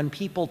 And when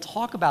people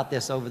talk about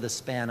this over the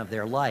span of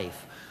their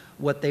life,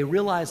 what they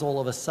realize all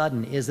of a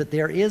sudden is that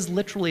there is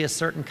literally a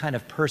certain kind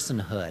of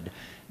personhood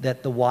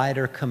that the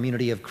wider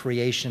community of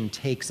creation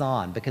takes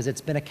on, because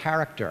it's been a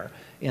character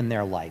in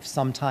their life,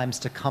 sometimes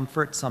to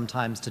comfort,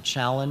 sometimes to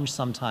challenge,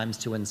 sometimes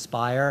to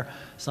inspire,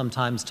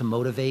 sometimes to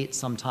motivate,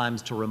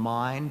 sometimes to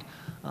remind.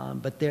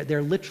 But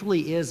there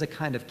literally is a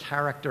kind of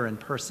character and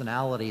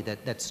personality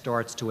that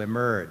starts to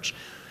emerge.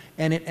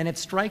 And it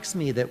strikes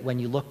me that when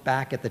you look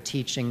back at the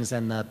teachings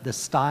and the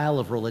style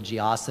of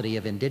religiosity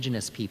of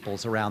indigenous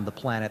peoples around the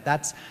planet,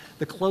 that's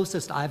the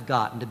closest I've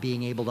gotten to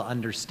being able to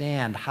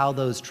understand how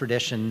those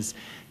traditions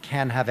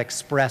can have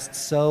expressed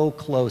so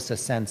close a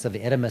sense of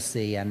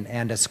intimacy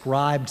and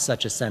ascribed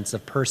such a sense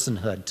of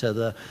personhood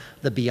to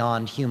the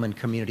beyond human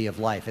community of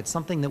life. It's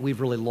something that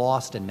we've really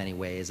lost in many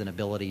ways, an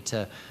ability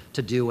to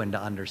do and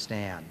to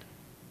understand.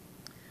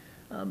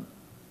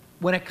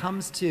 When it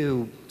comes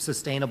to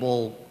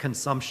sustainable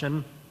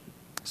consumption,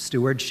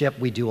 stewardship,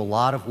 we do a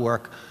lot of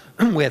work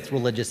with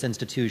religious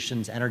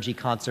institutions, energy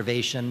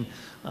conservation.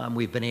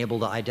 We've been able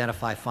to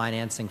identify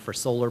financing for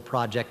solar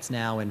projects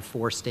now in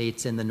 4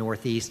 states in the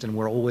Northeast, and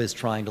we're always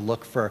trying to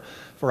look for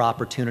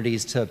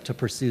opportunities to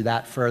pursue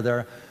that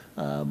further.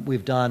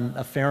 We've done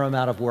a fair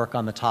amount of work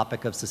on the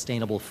topic of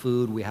sustainable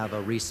food. We have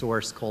a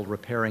resource called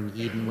Repairing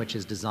Eden, which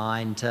is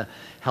designed to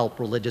help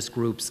religious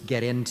groups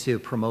get into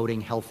promoting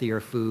healthier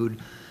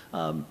food.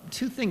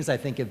 2 things I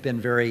think have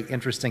been very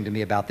interesting to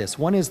me about this.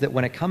 One is that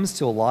when it comes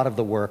to a lot of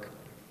the work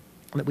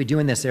that we do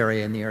in this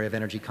area, in the area of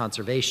energy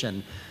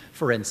conservation,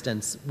 for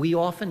instance, we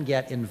often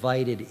get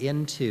invited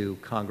into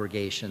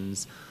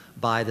congregations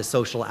by the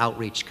social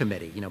outreach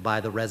committee,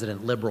 by the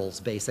resident liberals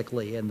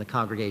basically in the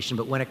congregation.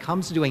 But when it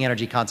comes to doing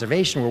energy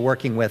conservation, we're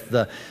working with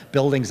the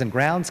buildings and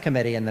grounds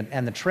committee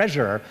and the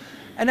treasurer.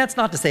 And that's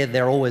not to say that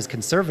they're always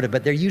conservative,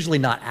 but they're usually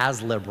not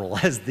as liberal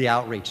as the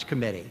outreach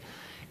committee.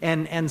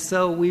 And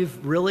so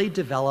we've really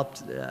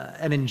developed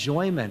an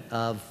enjoyment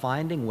of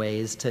finding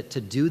ways to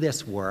do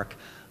this work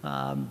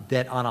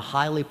that on a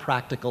highly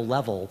practical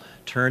level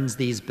turns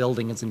these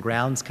buildings and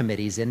grounds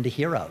committees into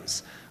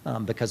heroes,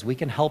 because we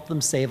can help them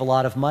save a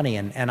lot of money.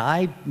 And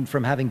I,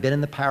 from having been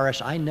in the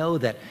parish, I know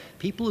that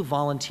people who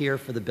volunteer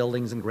for the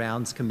buildings and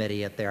grounds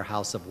committee at their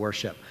house of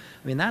worship,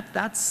 I mean,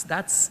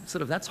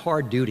 that's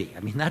hard duty. I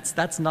mean,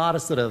 that's not a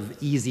sort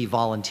of easy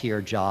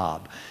volunteer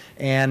job.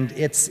 And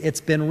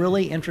it's been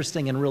really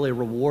interesting and really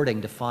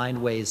rewarding to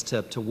find ways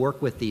to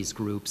work with these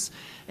groups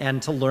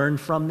and to learn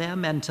from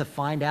them and to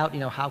find out,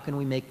 how can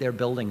we make their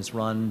buildings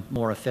run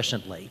more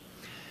efficiently.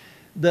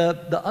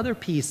 The other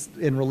piece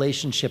in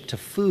relationship to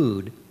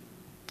food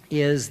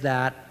is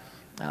that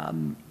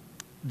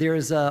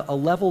there's a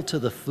level to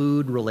the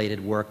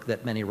food-related work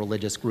that many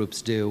religious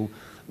groups do,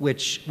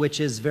 which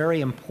is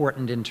very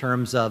important in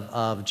terms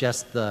of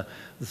just the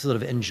sort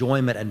of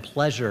enjoyment and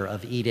pleasure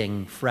of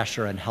eating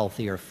fresher and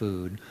healthier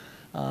food.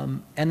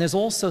 And there's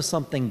also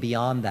something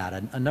beyond that.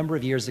 A number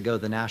of years ago,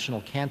 the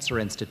National Cancer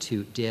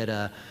Institute did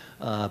a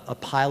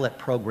pilot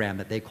program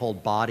that they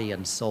called Body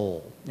and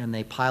Soul, and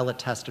they pilot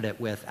tested it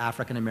with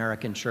African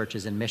American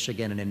churches in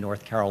Michigan and in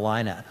North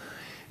Carolina.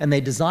 And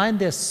they designed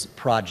this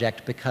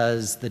project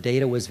because the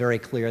data was very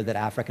clear that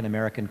African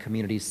American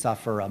communities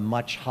suffer a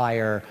much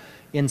higher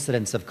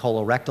incidence of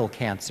colorectal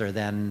cancer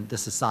than the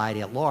society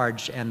at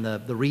large. And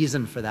the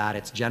reason for that,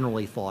 it's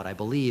generally thought, I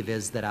believe,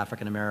 is that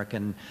African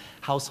American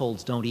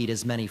households don't eat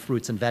as many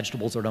fruits and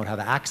vegetables or don't have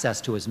access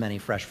to as many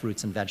fresh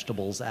fruits and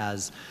vegetables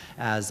as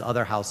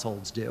other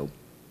households do.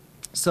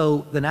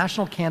 So the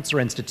National Cancer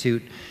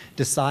Institute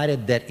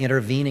decided that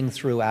intervening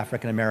through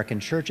African American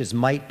churches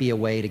might be a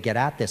way to get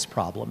at this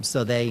problem.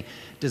 So they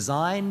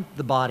designed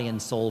the Body and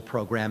Soul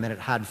program, and it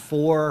had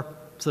 4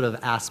 sort of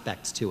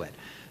aspects to it.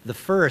 The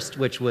first,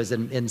 which was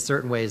in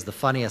certain ways the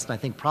funniest, and I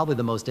think probably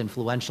the most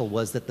influential,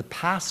 was that the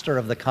pastor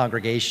of the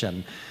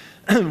congregation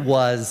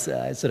was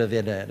to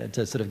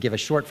sort of give a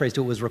short phrase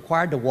to it, was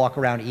required to walk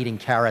around eating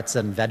carrots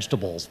and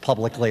vegetables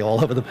publicly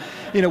all over the,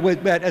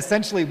 but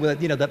essentially,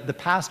 the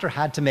pastor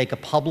had to make a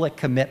public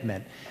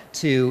commitment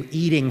to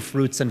eating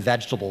fruits and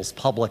vegetables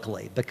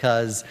publicly,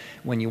 because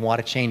when you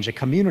want to change a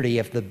community,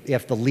 if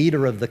the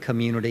leader of the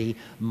community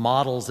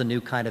models a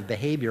new kind of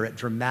behavior, it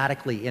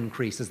dramatically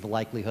increases the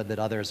likelihood that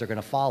others are going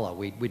to follow.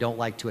 We don't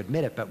like to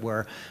admit it, but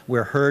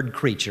we're herd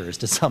creatures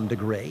to some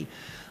degree.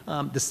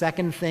 The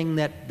second thing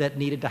that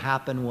needed to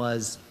happen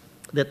was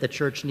that the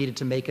church needed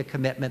to make a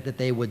commitment that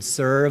they would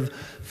serve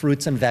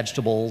fruits and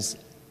vegetables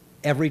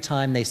every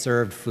time they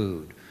served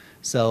food.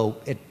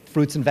 So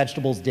fruits and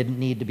vegetables didn't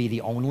need to be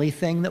the only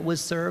thing that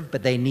was served,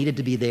 but they needed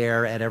to be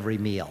there at every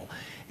meal.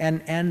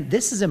 And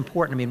this is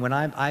important. I mean, when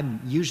I'm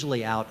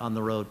usually out on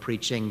the road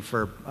preaching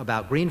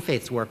about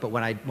GreenFaith's work, but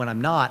when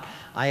I'm not,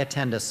 I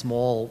attend a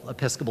small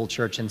Episcopal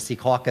church in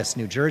Secaucus,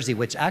 New Jersey,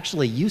 which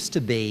actually used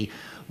to be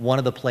one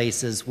of the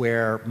places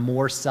where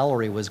more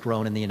celery was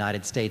grown in the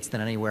United States than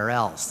anywhere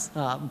else.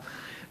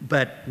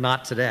 But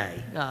not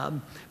today.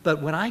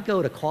 But when I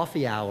go to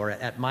coffee hour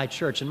at my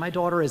church, and my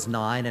daughter is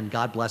 9, and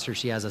God bless her,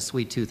 she has a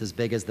sweet tooth as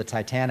big as the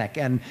Titanic.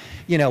 And,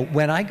 you know,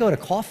 when I go to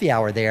coffee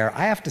hour there,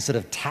 I have to sort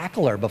of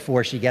tackle her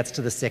before she gets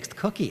to the 6th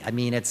cookie. I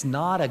mean, it's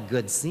not a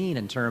good scene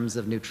in terms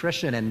of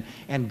nutrition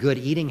and good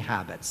eating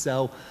habits.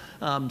 So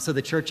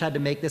the church had to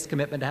make this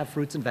commitment to have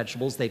fruits and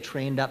vegetables. They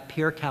trained up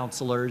peer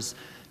counselors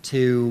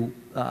to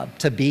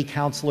be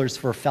counselors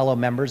for fellow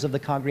members of the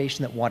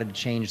congregation that wanted to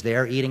change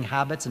their eating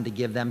habits and to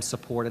give them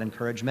support and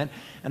encouragement.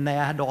 And they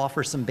had to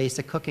offer some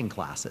basic cooking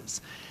classes.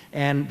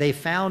 And they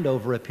found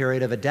over a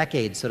period of a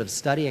decade sort of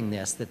studying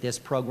this, that this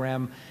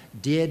program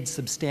did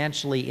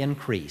substantially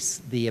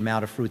increase the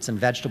amount of fruits and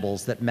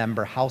vegetables that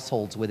member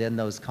households within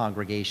those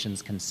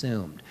congregations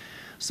consumed.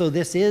 So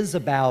this is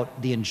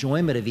about the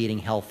enjoyment of eating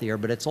healthier,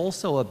 but it's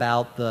also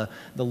about the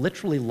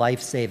literally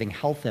life-saving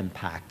health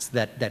impacts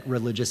that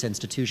religious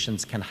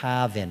institutions can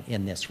have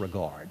in this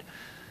regard.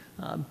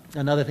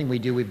 Another thing we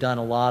do, we've done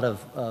a lot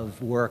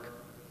of work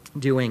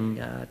doing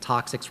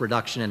toxics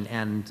reduction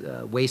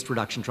and waste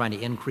reduction, trying to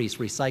increase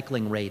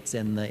recycling rates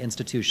in the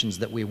institutions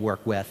that we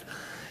work with.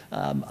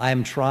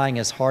 I'm trying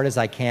as hard as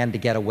I can to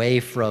get away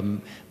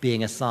from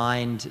being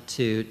assigned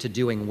to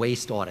doing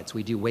waste audits.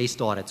 We do waste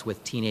audits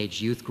with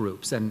teenage youth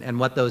groups, and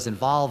what those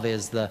involve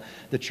is the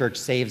church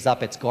saves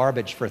up its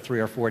garbage for 3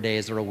 or 4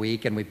 days or a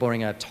week, and we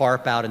bring a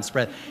tarp out and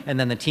spread, and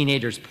then the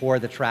teenagers pour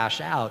the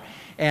trash out.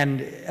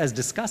 And as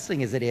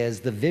disgusting as it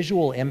is, the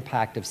visual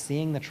impact of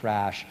seeing the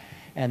trash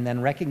and then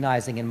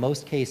recognizing in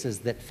most cases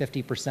that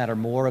 50% or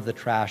more of the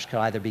trash could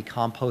either be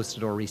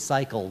composted or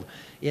recycled,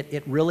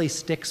 it really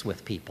sticks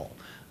with people.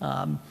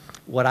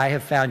 What I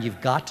have found you've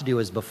got to do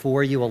is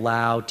before you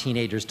allow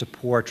teenagers to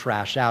pour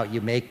trash out,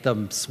 you make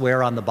them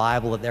swear on the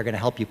Bible that they're going to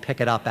help you pick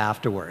it up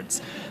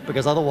afterwards,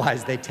 because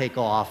otherwise they take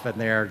off and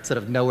they're sort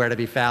of nowhere to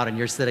be found and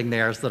you're sitting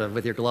there sort of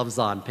with your gloves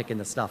on picking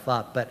the stuff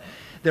up. But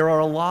there are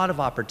a lot of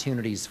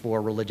opportunities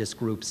for religious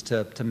groups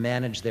to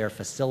manage their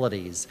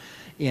facilities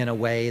in a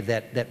way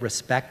that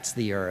respects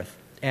the earth,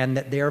 and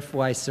that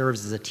therefore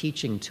serves as a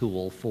teaching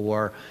tool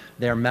for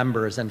their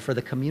members and for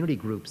the community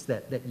groups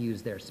that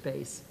use their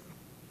space.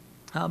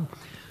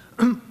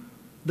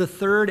 The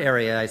third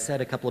area, I said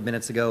a couple of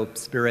minutes ago,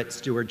 spirit,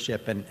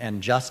 stewardship,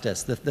 and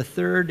justice. The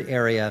third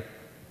area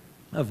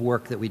of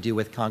work that we do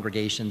with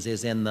congregations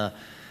is in the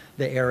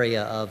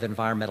area of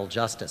environmental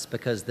justice,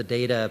 because the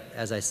data,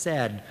 as I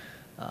said,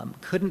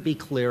 couldn't be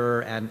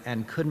clearer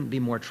and couldn't be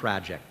more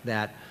tragic.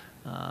 It's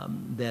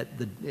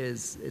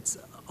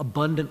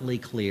abundantly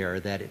clear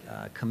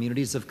that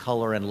communities of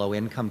color and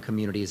low-income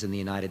communities in the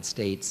United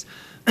States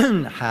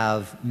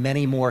have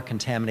many more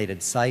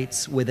contaminated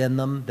sites within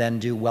them than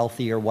do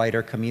wealthier,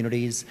 whiter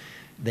communities.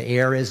 The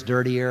air is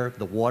dirtier,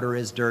 the water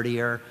is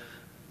dirtier,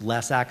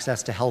 less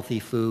access to healthy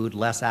food,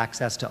 less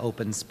access to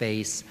open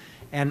space,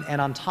 and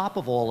on top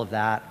of all of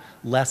that,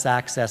 less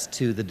access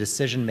to the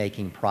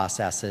decision-making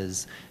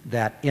processes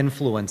that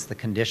influence the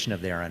condition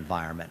of their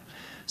environment.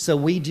 So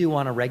we do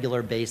on a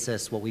regular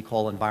basis what we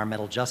call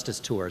environmental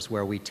justice tours,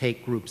 where we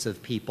take groups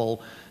of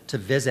people to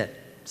visit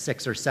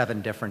 6 or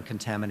 7 different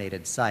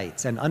contaminated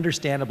sites. And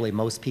understandably,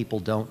 most people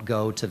don't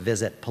go to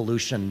visit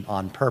pollution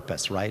on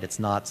purpose, right? It's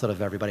not sort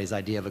of everybody's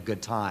idea of a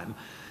good time.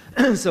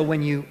 So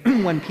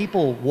when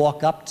people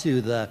walk up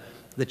to the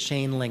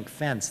chain link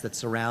fence that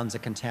surrounds a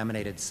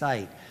contaminated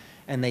site,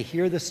 and they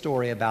hear the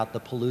story about the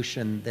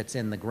pollution that's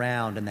in the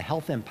ground and the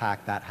health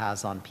impact that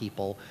has on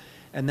people,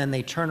 and then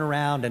they turn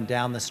around and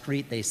down the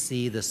street they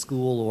see the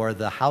school or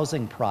the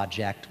housing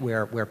project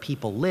where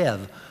people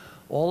live,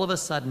 all of a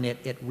sudden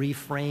it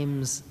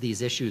reframes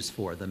these issues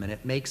for them, and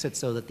it makes it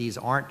so that these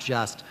aren't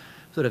just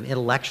sort of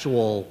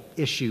intellectual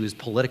issues,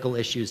 political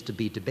issues to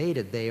be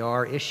debated. They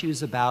are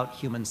issues about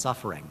human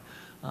suffering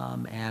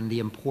and the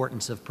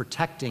importance of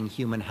protecting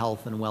human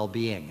health and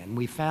well-being. And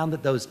we found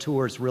that those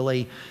tours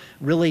really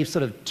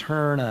sort of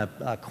turn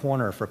a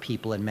corner for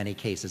people in many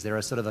cases. They're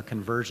a sort of a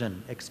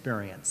conversion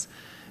experience.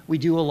 We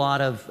do a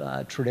lot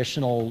of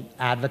traditional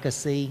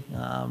advocacy,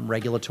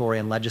 regulatory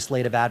and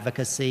legislative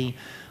advocacy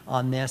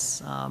on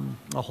this,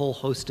 a whole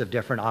host of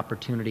different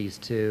opportunities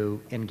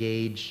to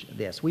engage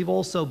this. We've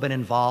also been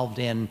involved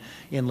in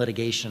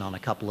litigation on a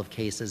couple of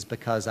cases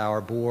because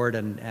our board,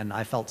 and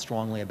I felt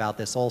strongly about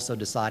this, also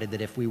decided that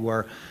if we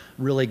were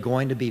really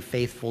going to be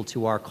faithful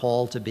to our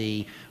call to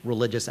be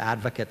religious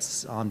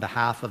advocates on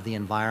behalf of the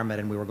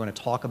environment, and we were going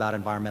to talk about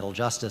environmental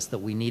justice, that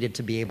we needed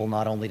to be able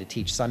not only to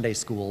teach Sunday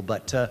school,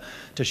 but to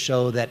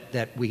show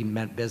that we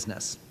meant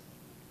business.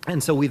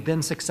 And so we've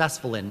been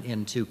successful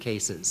in 2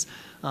 cases.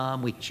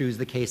 We choose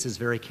the cases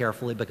very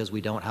carefully because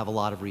we don't have a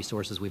lot of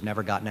resources. We've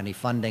never gotten any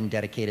funding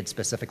dedicated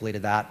specifically to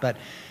that. But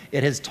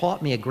it has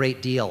taught me a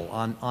great deal.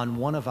 On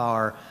one of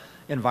our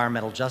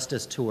environmental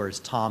justice tours,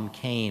 Tom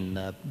Kane,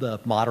 the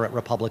moderate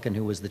Republican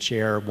who was the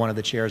chair, one of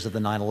the chairs of the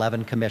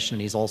 9/11 Commission,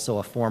 and he's also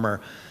a former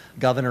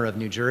governor of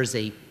New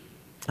Jersey.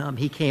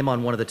 He came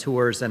on one of the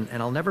tours, and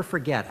I'll never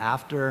forget,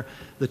 after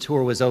the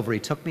tour was over, he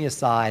took me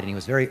aside, and he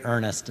was very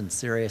earnest and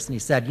serious, and he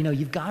said, you know,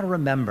 you've got to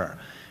remember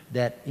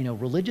that, you know,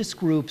 religious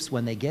groups,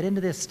 when they get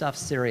into this stuff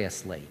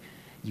seriously,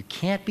 you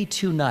can't be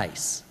too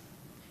nice.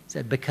 He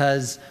said,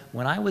 because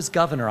when I was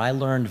governor, I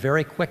learned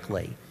very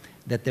quickly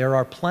that there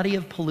are plenty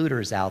of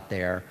polluters out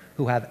there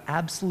who have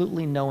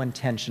absolutely no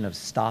intention of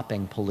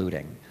stopping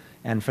polluting.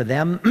 And for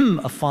them,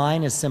 a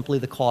fine is simply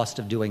the cost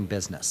of doing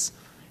business.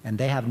 And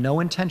they have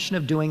no intention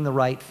of doing the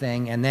right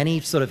thing. And then he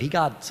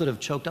got sort of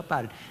choked up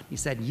about it. He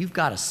said, you've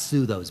got to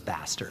sue those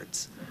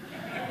bastards.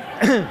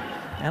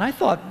 And I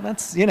thought,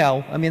 that's, you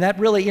know, I mean, that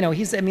really, you know,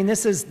 he's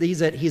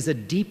a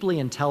deeply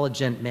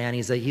intelligent man.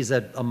 He's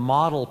a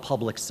model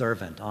public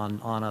servant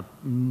on a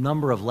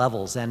number of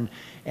levels. And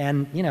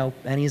you know,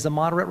 and he's a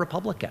moderate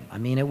Republican. I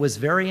mean, it was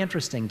very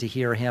interesting to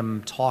hear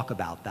him talk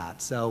about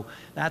that. So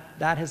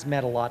that has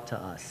meant a lot to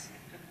us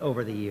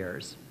over the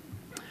years.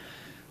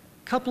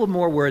 Couple of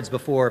more words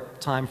before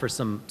time for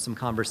some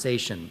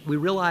conversation. We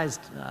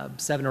realized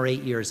 7 or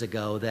 8 years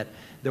ago that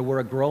there were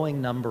a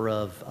growing number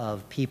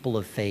of people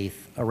of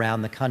faith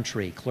around the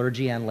country,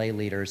 clergy and lay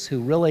leaders, who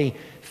really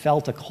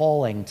felt a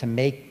calling to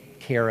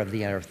make care of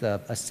the earth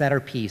a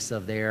centerpiece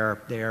of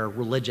their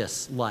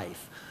religious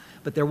life.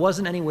 But there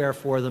wasn't anywhere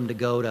for them to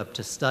go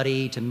to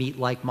study, to meet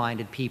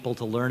like-minded people,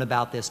 to learn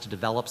about this, to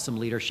develop some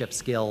leadership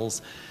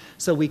skills.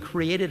 So we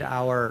created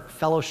our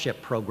fellowship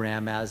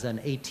program as an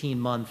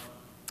 18-month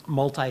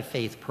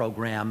multi-faith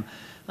program.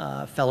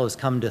 Fellows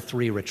come to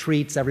 3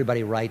 retreats.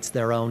 Everybody writes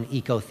their own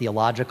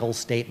eco-theological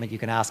statement. You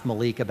can ask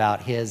Malik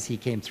about his. He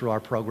came through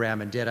our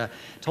program and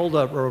told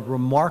a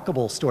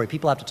remarkable story.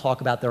 People have to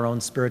talk about their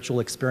own spiritual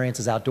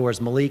experiences outdoors.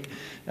 Malik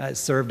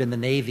served in the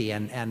Navy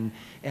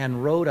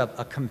and wrote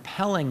a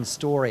compelling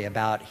story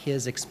about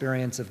his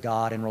experience of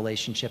God in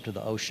relationship to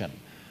the ocean,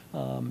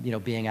 you know,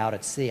 being out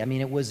at sea. I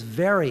mean, it was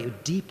very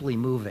deeply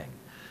moving.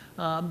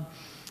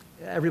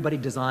 Everybody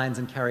designs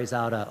and carries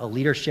out a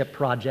leadership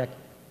project.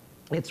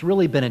 It's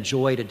really been a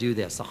joy to do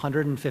this.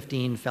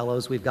 115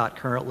 fellows we've got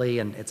currently,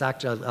 and it's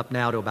actually up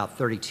now to about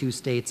 32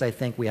 states, I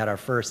think. We had our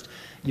first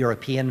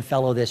European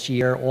fellow this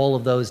year, all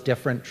of those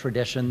different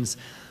traditions.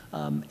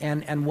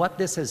 And what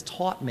this has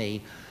taught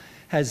me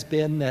has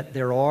been that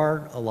there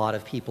are a lot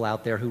of people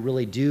out there who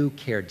really do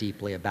care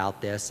deeply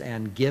about this,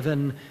 and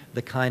given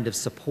the kind of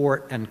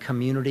support and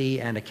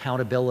community and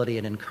accountability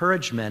and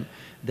encouragement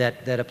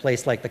that a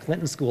place like the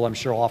Clinton School, I'm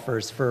sure,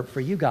 offers for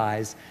you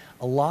guys,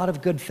 a lot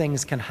of good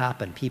things can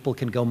happen. People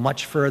can go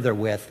much further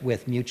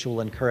with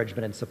mutual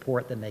encouragement and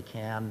support than they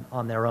can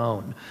on their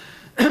own.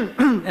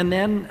 And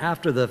then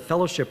after the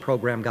fellowship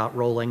program got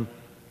rolling,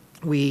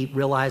 we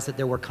realized that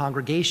there were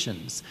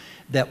congregations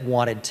that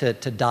wanted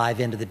to dive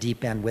into the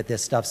deep end with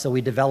this stuff. So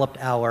we developed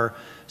our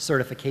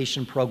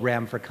certification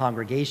program for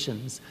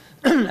congregations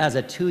as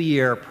a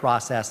 2-year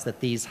process that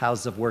these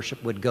houses of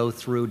worship would go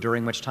through,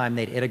 during which time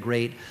they'd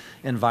integrate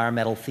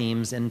environmental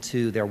themes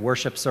into their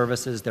worship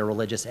services, their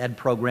religious ed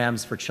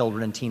programs for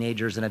children and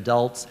teenagers and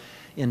adults,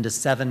 into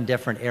 7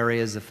 different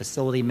areas of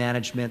facility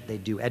management. They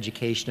do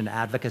education and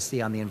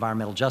advocacy on the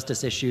environmental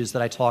justice issues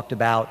that I talked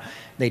about.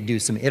 They do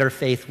some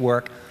interfaith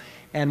work.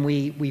 And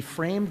we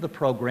framed the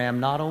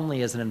program not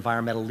only as an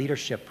environmental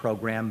leadership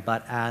program,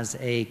 but as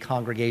a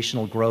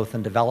congregational growth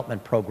and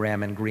development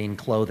program in green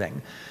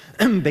clothing.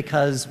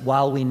 Because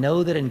while we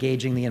know that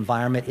engaging the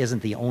environment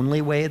isn't the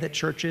only way that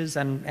churches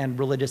and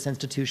religious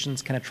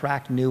institutions can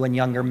attract new and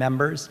younger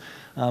members,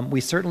 we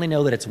certainly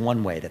know that it's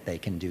one way that they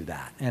can do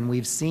that. And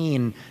we've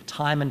seen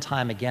time and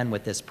time again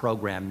with this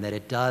program that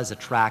it does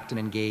attract and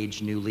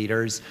engage new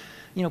leaders.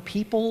 You know,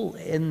 people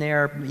in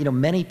their, you know,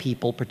 many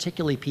people,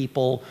 particularly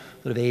people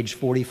sort of age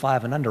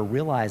 45 and under,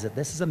 realize that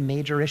this is a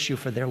major issue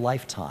for their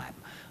lifetime.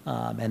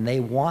 And they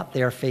want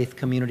their faith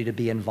community to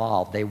be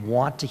involved. They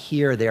want to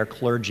hear their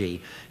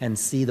clergy and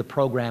see the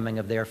programming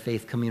of their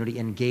faith community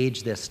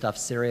engage this stuff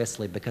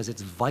seriously, because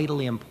it's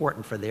vitally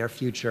important for their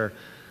future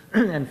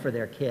and for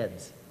their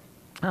kids.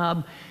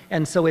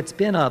 And so it's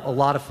been a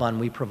lot of fun.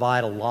 We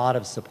provide a lot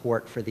of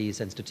support for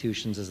these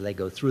institutions as they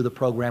go through the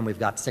program. We've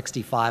got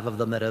 65 of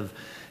them that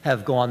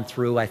have gone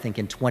through, I think,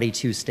 in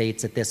 22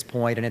 states at this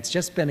point. And it's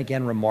just been,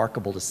 again,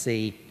 remarkable to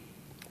see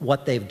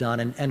what they've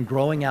done. And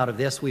growing out of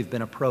this, we've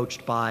been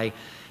approached by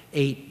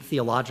 8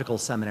 theological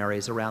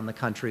seminaries around the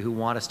country who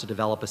want us to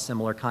develop a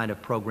similar kind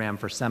of program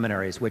for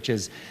seminaries, which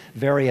is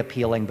very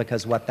appealing,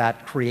 because what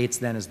that creates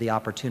then is the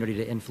opportunity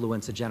to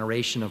influence a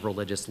generation of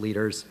religious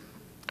leaders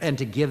and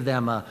to give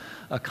them a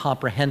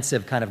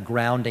comprehensive kind of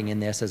grounding in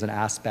this as an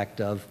aspect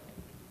of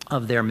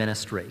their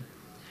ministry.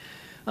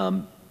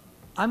 I'm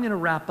going to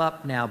wrap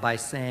up now by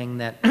saying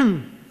that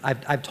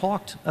I've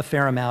talked a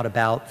fair amount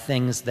about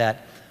things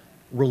that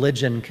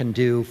religion can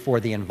do for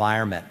the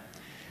environment.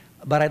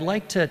 But I'd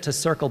like to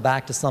circle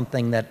back to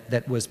something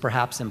that was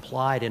perhaps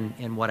implied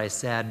in what I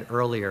said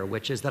earlier,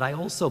 which is that I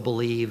also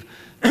believe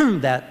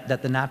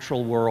that the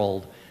natural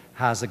world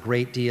has a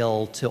great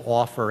deal to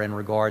offer in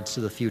regards to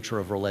the future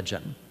of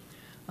religion.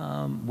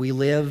 We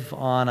live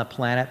on a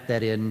planet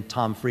that, in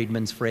Tom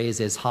Friedman's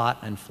phrase, is hot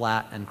and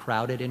flat and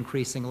crowded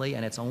increasingly,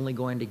 and it's only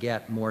going to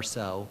get more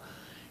so.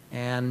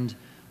 And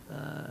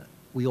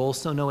we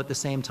also know at the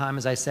same time,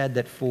 as I said,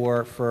 that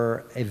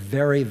for a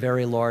very,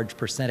 very large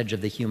percentage of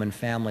the human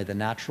family, the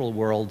natural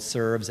world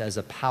serves as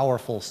a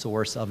powerful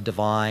source of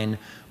divine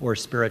or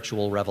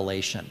spiritual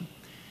revelation.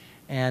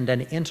 And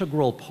an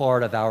integral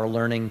part of our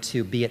learning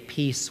to be at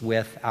peace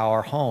with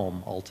our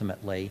home,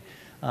 ultimately,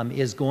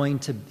 is going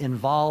to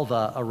involve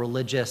a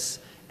religious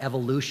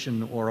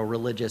evolution or a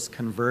religious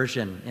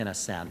conversion, in a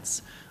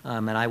sense.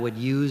 And I would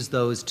use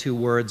those two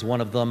words,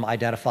 one of them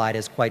identified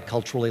as quite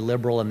culturally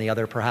liberal and the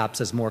other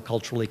perhaps as more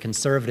culturally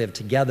conservative,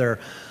 together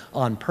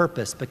on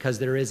purpose, because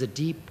there is a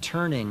deep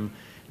turning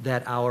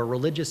that our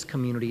religious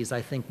communities,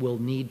 I think, will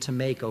need to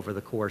make over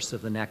the course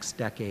of the next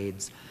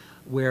decades,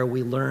 where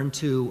we learn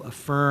to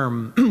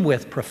affirm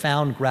with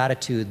profound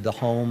gratitude the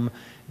home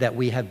that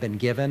we have been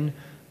given,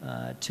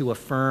 to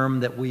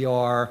affirm that we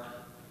are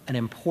an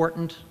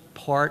important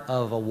part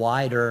of a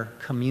wider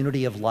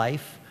community of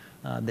life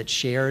that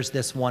shares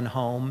this one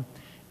home,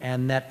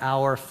 and that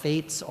our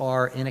fates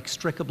are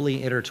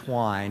inextricably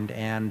intertwined,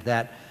 and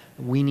that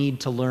we need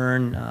to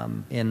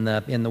learn, in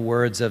the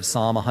words of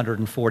Psalm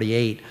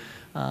 148,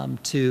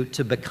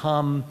 to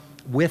become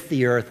with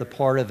the earth a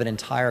part of an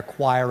entire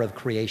choir of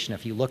creation.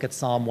 If you look at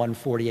Psalm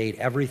 148,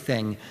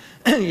 everything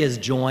is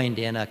joined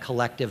in a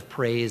collective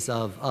praise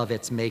of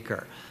its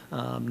maker.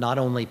 Not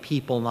only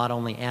people, not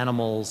only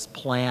animals,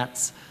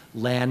 plants,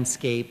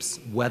 landscapes,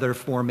 weather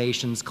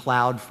formations,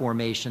 cloud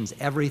formations,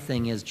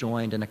 everything is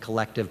joined in a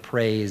collective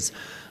praise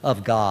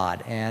of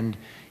God. And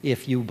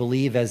if you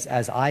believe,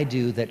 as I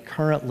do, that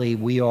currently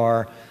we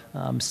are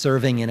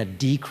serving in a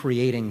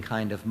decreating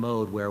kind of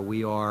mode, where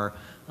we are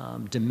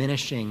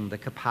diminishing the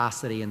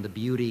capacity and the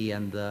beauty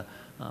and the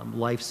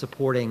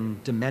life-supporting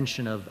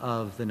dimension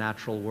of the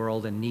natural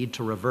world and need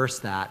to reverse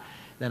that,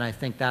 then I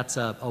think that's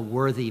a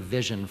worthy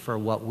vision for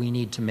what we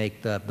need to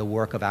make the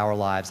work of our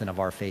lives and of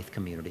our faith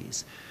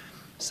communities.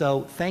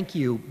 So thank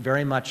you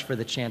very much for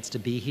the chance to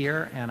be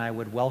here, and I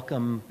would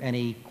welcome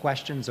any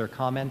questions or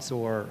comments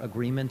or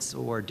agreements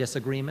or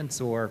disagreements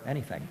or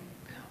anything.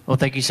 Well,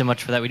 thank you so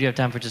much for that. We do have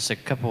time for just a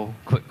couple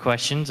quick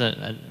questions.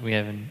 We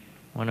have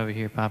one over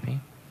here,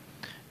 Poppy.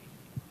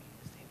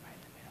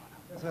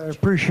 Yes, I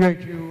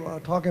appreciate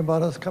you talking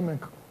about us coming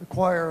to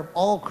acquire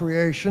all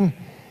creation.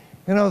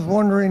 And I was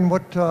wondering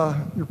what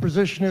your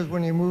position is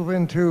when you move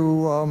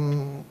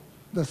into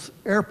this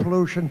air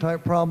pollution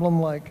type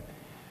problem, like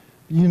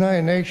the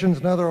United Nations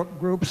and other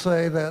groups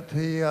say that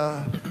the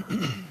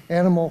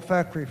animal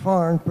factory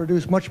farms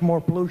produce much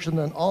more pollution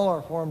than all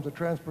our forms of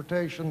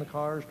transportation, the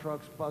cars,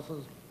 trucks,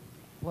 buses,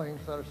 planes,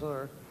 et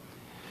cetera.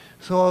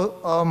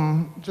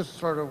 So just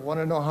sort of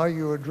want to know how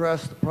you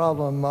address the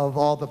problem of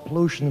all the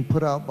pollution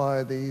put out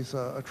by these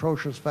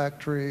atrocious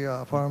factory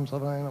farms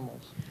of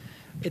animals.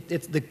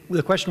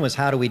 The question was,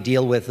 how do we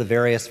deal with the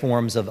various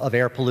forms of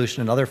air pollution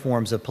and other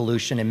forms of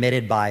pollution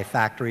emitted by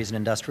factories and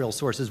industrial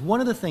sources?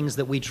 One of the things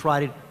that we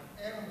try to...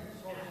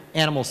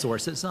 Animal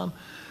sources.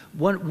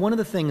 One of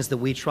the things that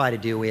we try to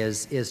do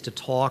is to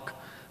talk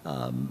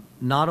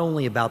not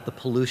only about the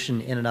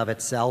pollution in and of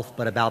itself,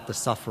 but about the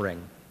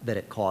suffering that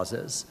it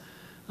causes.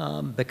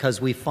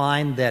 Because we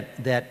find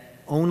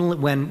that only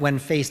when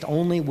faced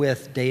only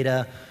with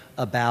data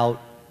about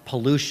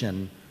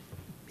pollution,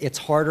 it's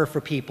harder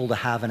for people to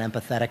have an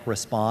empathetic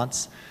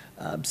response.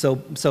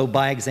 So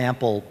by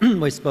example,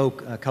 we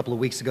spoke a couple of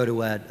weeks ago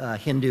to a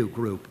Hindu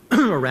group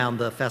around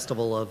the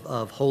festival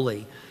of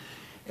Holi.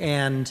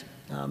 And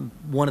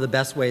one of the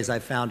best ways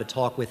I've found to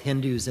talk with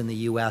Hindus in the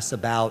US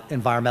about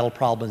environmental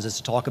problems is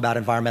to talk about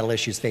environmental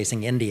issues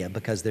facing India,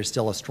 because there's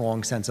still a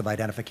strong sense of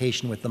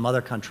identification with the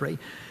mother country.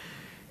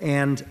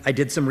 And I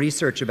did some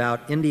research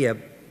about India.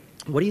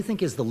 What do you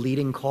think is the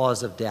leading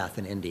cause of death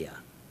in India?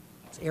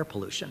 It's air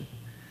pollution.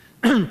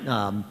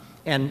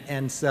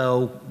 And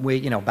so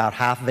we, about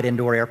half of it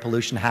indoor air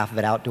pollution, half of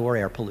it outdoor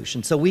air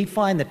pollution. So we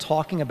find that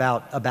talking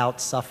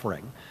about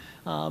suffering,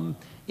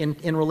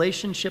 in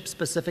relationship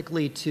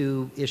specifically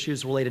to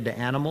issues related to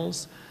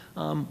animals,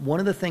 one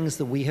of the things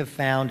that we have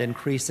found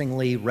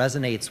increasingly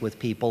resonates with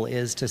people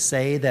is to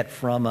say that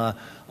from a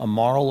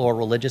moral or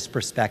religious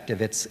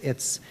perspective,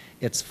 it's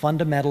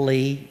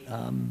fundamentally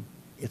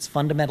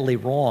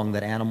wrong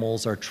that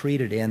animals are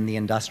treated in the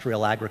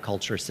industrial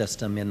agriculture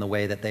system in the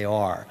way that they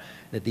are.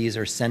 That these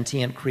are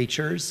sentient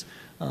creatures,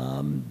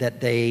 that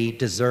they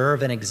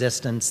deserve an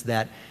existence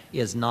that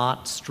is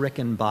not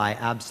stricken by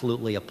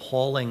absolutely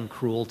appalling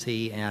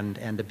cruelty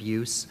and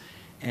abuse,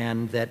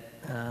 and that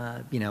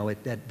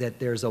that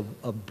there's a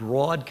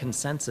broad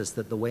consensus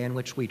that the way in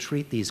which we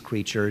treat these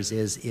creatures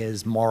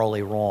is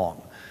morally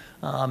wrong.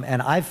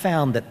 And I've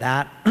found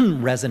that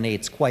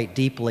resonates quite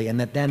deeply, and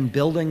that then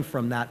building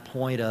from that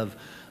point of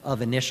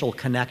of initial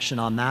connection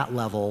on that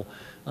level,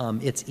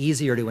 it's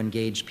easier to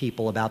engage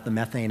people about the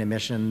methane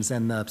emissions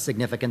and the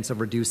significance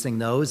of reducing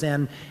those,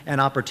 and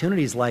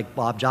opportunities like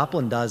Bob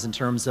Joplin does in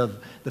terms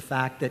of the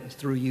fact that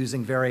through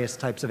using various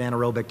types of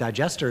anaerobic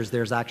digesters,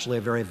 there's actually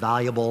a very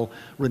valuable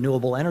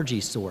renewable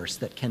energy source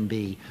that can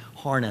be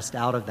harnessed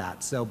out of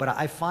that. So, but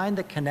I find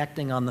that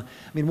connecting on the,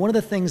 I mean, one of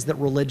the things that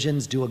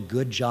religions do a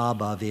good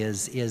job of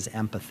is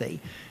empathy.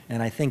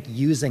 And I think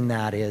using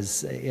that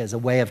is a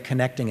way of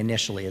connecting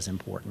initially is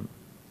important.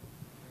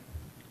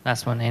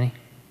 Last one, Annie.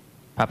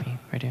 Poppy,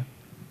 right here.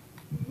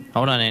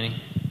 Hold on,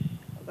 Annie.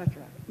 That's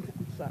right.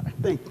 Sorry.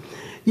 Thank you.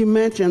 You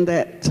mentioned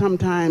that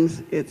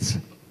sometimes it's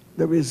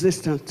the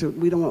resistance to,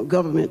 we don't want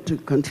government to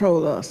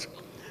control us.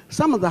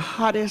 Some of the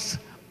hottest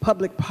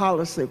public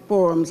policy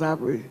forums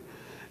I've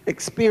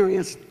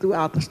experienced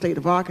throughout the state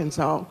of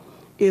Arkansas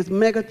is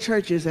mega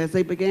churches as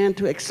they began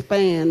to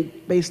expand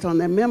based on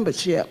their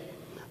membership,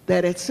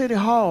 that at City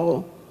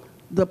Hall,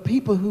 the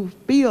people who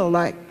feel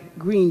like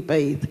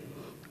GreenFaith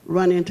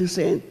run into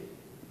saying,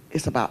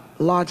 it's about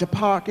larger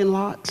parking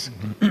lots,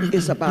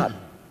 it's about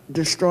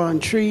destroying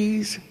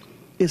trees,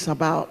 it's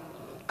about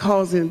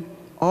causing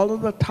all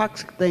of the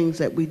toxic things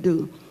that we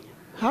do.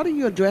 How do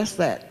you address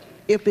that?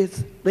 If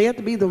it's, they have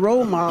to be the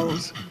role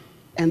models,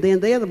 and then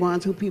they're the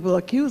ones who people are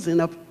accusing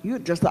of, you're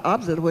just the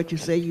opposite of what you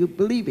say you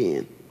believe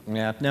in.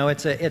 Yeah, no,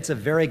 it's a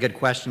very good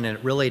question, and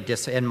it really,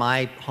 in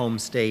my home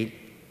state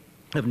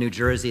of New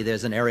Jersey,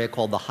 there's an area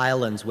called the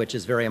Highlands, which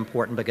is very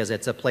important because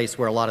it's a place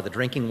where a lot of the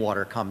drinking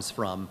water comes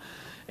from.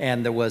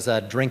 And there was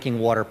a Drinking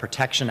Water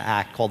Protection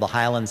Act called the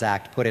Highlands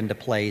Act put into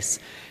place.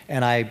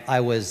 And I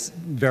was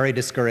very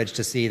discouraged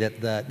to see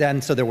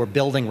that so there were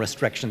building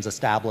restrictions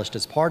established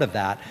as part of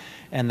that.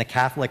 And the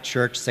Catholic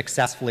Church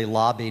successfully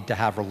lobbied to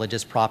have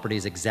religious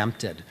properties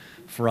exempted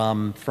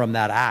from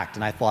that act.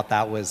 And I thought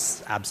that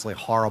was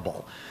absolutely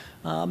horrible.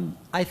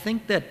 I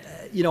think that,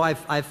 you know,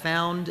 I've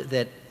found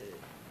that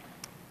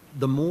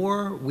the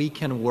more we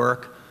can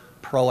work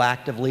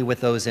proactively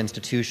with those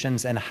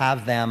institutions and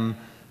have them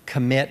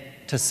commit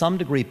to some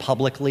degree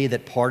publicly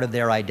that part of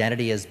their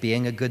identity is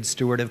being a good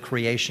steward of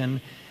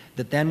creation,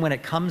 that then when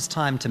it comes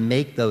time to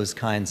make those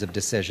kinds of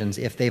decisions,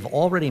 if they've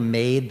already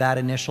made that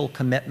initial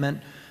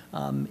commitment,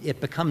 it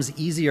becomes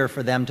easier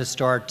for them to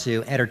start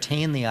to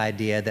entertain the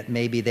idea that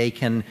maybe they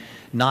can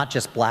not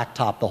just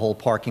blacktop the whole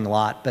parking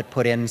lot, but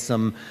put in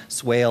some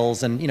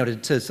swales and, you know,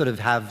 to sort of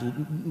have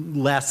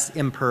less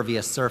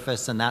impervious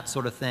surface and that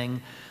sort of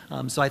thing.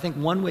 So I think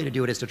one way to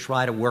do it is to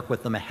try to work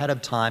with them ahead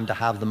of time to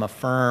have them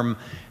affirm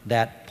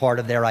that part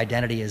of their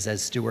identity is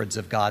as stewards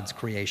of God's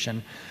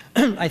creation.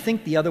 I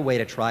think the other way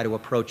to try to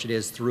approach it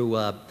is through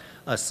a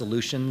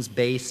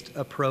solutions-based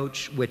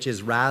approach, which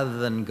is rather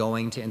than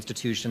going to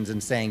institutions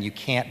and saying, you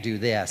can't do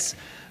this,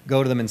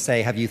 go to them and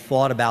say, have you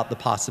thought about the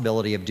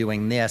possibility of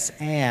doing this?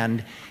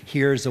 And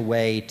here's a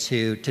way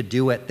to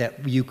do it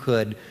that you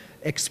could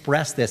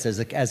express this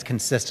as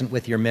consistent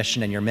with your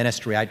mission and your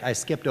ministry. I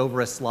skipped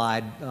over a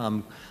slide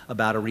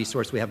about a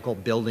resource we have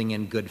called Building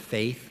in Good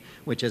Faith,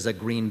 which is a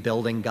green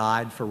building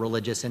guide for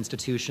religious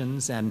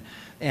institutions. And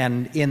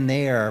in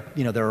there,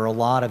 you know, there are a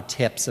lot of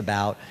tips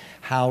about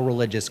how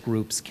religious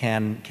groups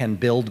can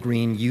build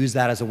green, use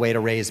that as a way to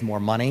raise more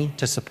money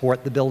to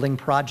support the building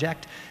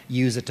project,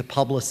 use it to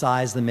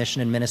publicize the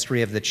mission and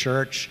ministry of the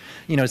church,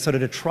 you know, sort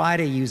of to try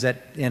to use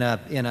it in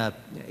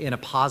a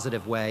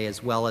positive way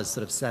as well as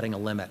sort of setting a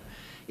limit.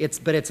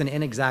 But it's an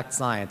inexact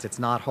science. It's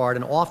not hard,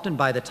 and often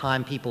by the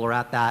time people are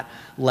at that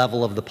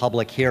level of the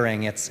public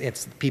hearing,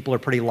 it's people are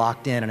pretty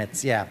locked in, and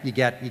it's, yeah, you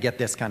get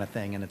this kind of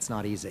thing, and it's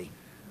not easy.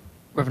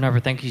 Reverend Harper,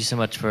 thank you so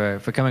much for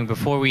coming.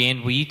 Before we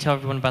end, will you tell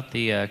everyone about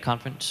the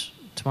conference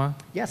tomorrow?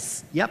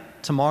 Yes,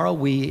 yep.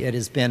 Tomorrow it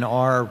has been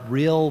our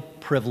real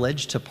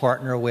privilege to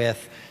partner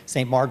with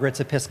St. Margaret's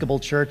Episcopal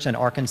Church and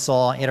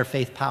Arkansas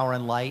Interfaith Power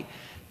and Light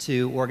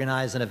to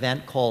organize an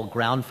event called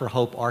Ground for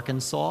Hope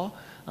Arkansas.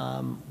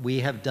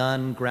 We have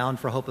done Ground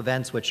for Hope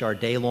events, which are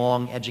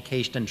day-long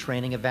education and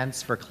training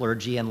events for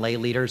clergy and lay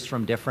leaders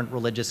from different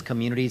religious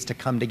communities to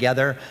come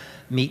together,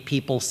 meet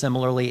people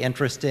similarly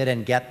interested,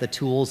 and get the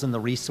tools and the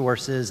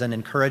resources and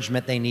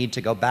encouragement they need to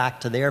go back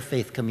to their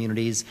faith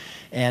communities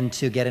and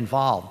to get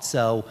involved.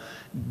 So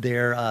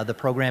the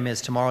program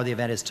is tomorrow. The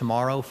event is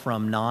tomorrow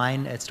from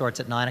 9. It starts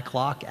at 9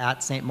 o'clock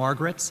at St.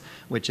 Margaret's,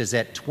 which is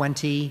at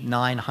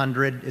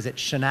 2900. Is it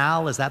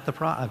Chenal? Is that the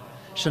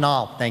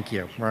Chenal, thank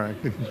you. Right.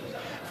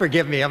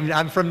 Forgive me,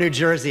 I'm from New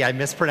Jersey. I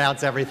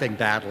mispronounce everything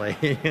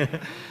badly.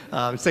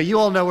 So you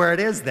all know where it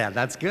is then.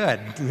 That's good.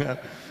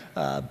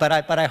 But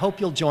I hope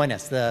you'll join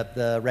us.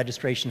 The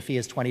registration fee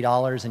is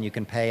 $20 and you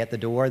can pay at the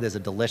door. There's a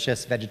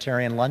delicious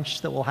vegetarian lunch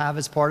that we'll have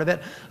as part of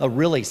it. A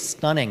really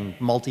stunning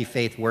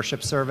multi-faith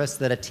worship service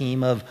that a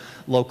team of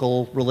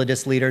local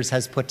religious leaders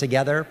has put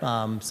together.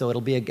 So it'll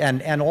be,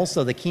 and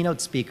also the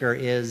keynote speaker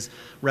is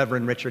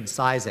Reverend Richard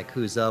Cizik,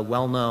 who's a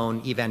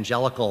well-known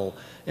evangelical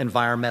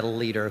environmental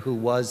leader who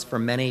was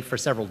for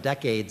several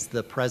decades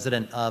the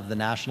president of the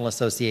National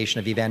Association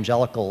of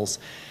Evangelicals,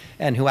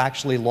 and who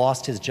actually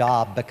lost his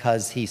job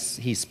because he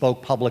he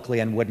spoke publicly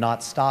and would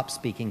not stop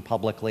speaking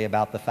publicly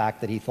about the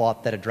fact that he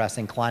thought that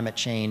addressing climate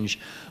change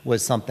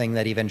was something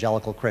that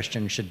evangelical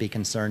Christians should be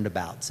concerned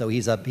about. So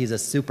he's a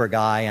super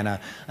guy and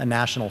a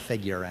national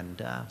figure,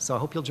 and so I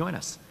hope you'll join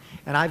us.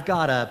 And I've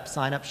got a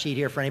sign-up sheet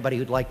here for anybody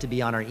who'd like to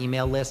be on our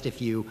email list.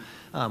 If you,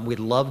 we'd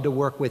love to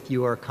work with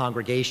your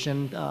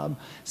congregation.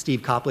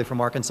 Steve Copley from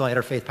Arkansas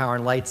Interfaith Power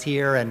and Light's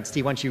here, and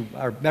Steve, once you,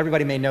 or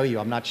everybody may know you,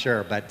 I'm not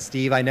sure, but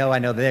Steve, I know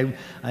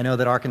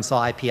that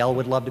Arkansas IPL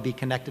would love to be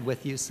connected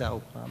with you.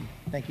 So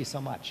thank you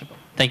so much.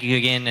 Thank you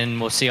again, and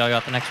we'll see y'all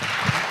at the next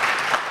one.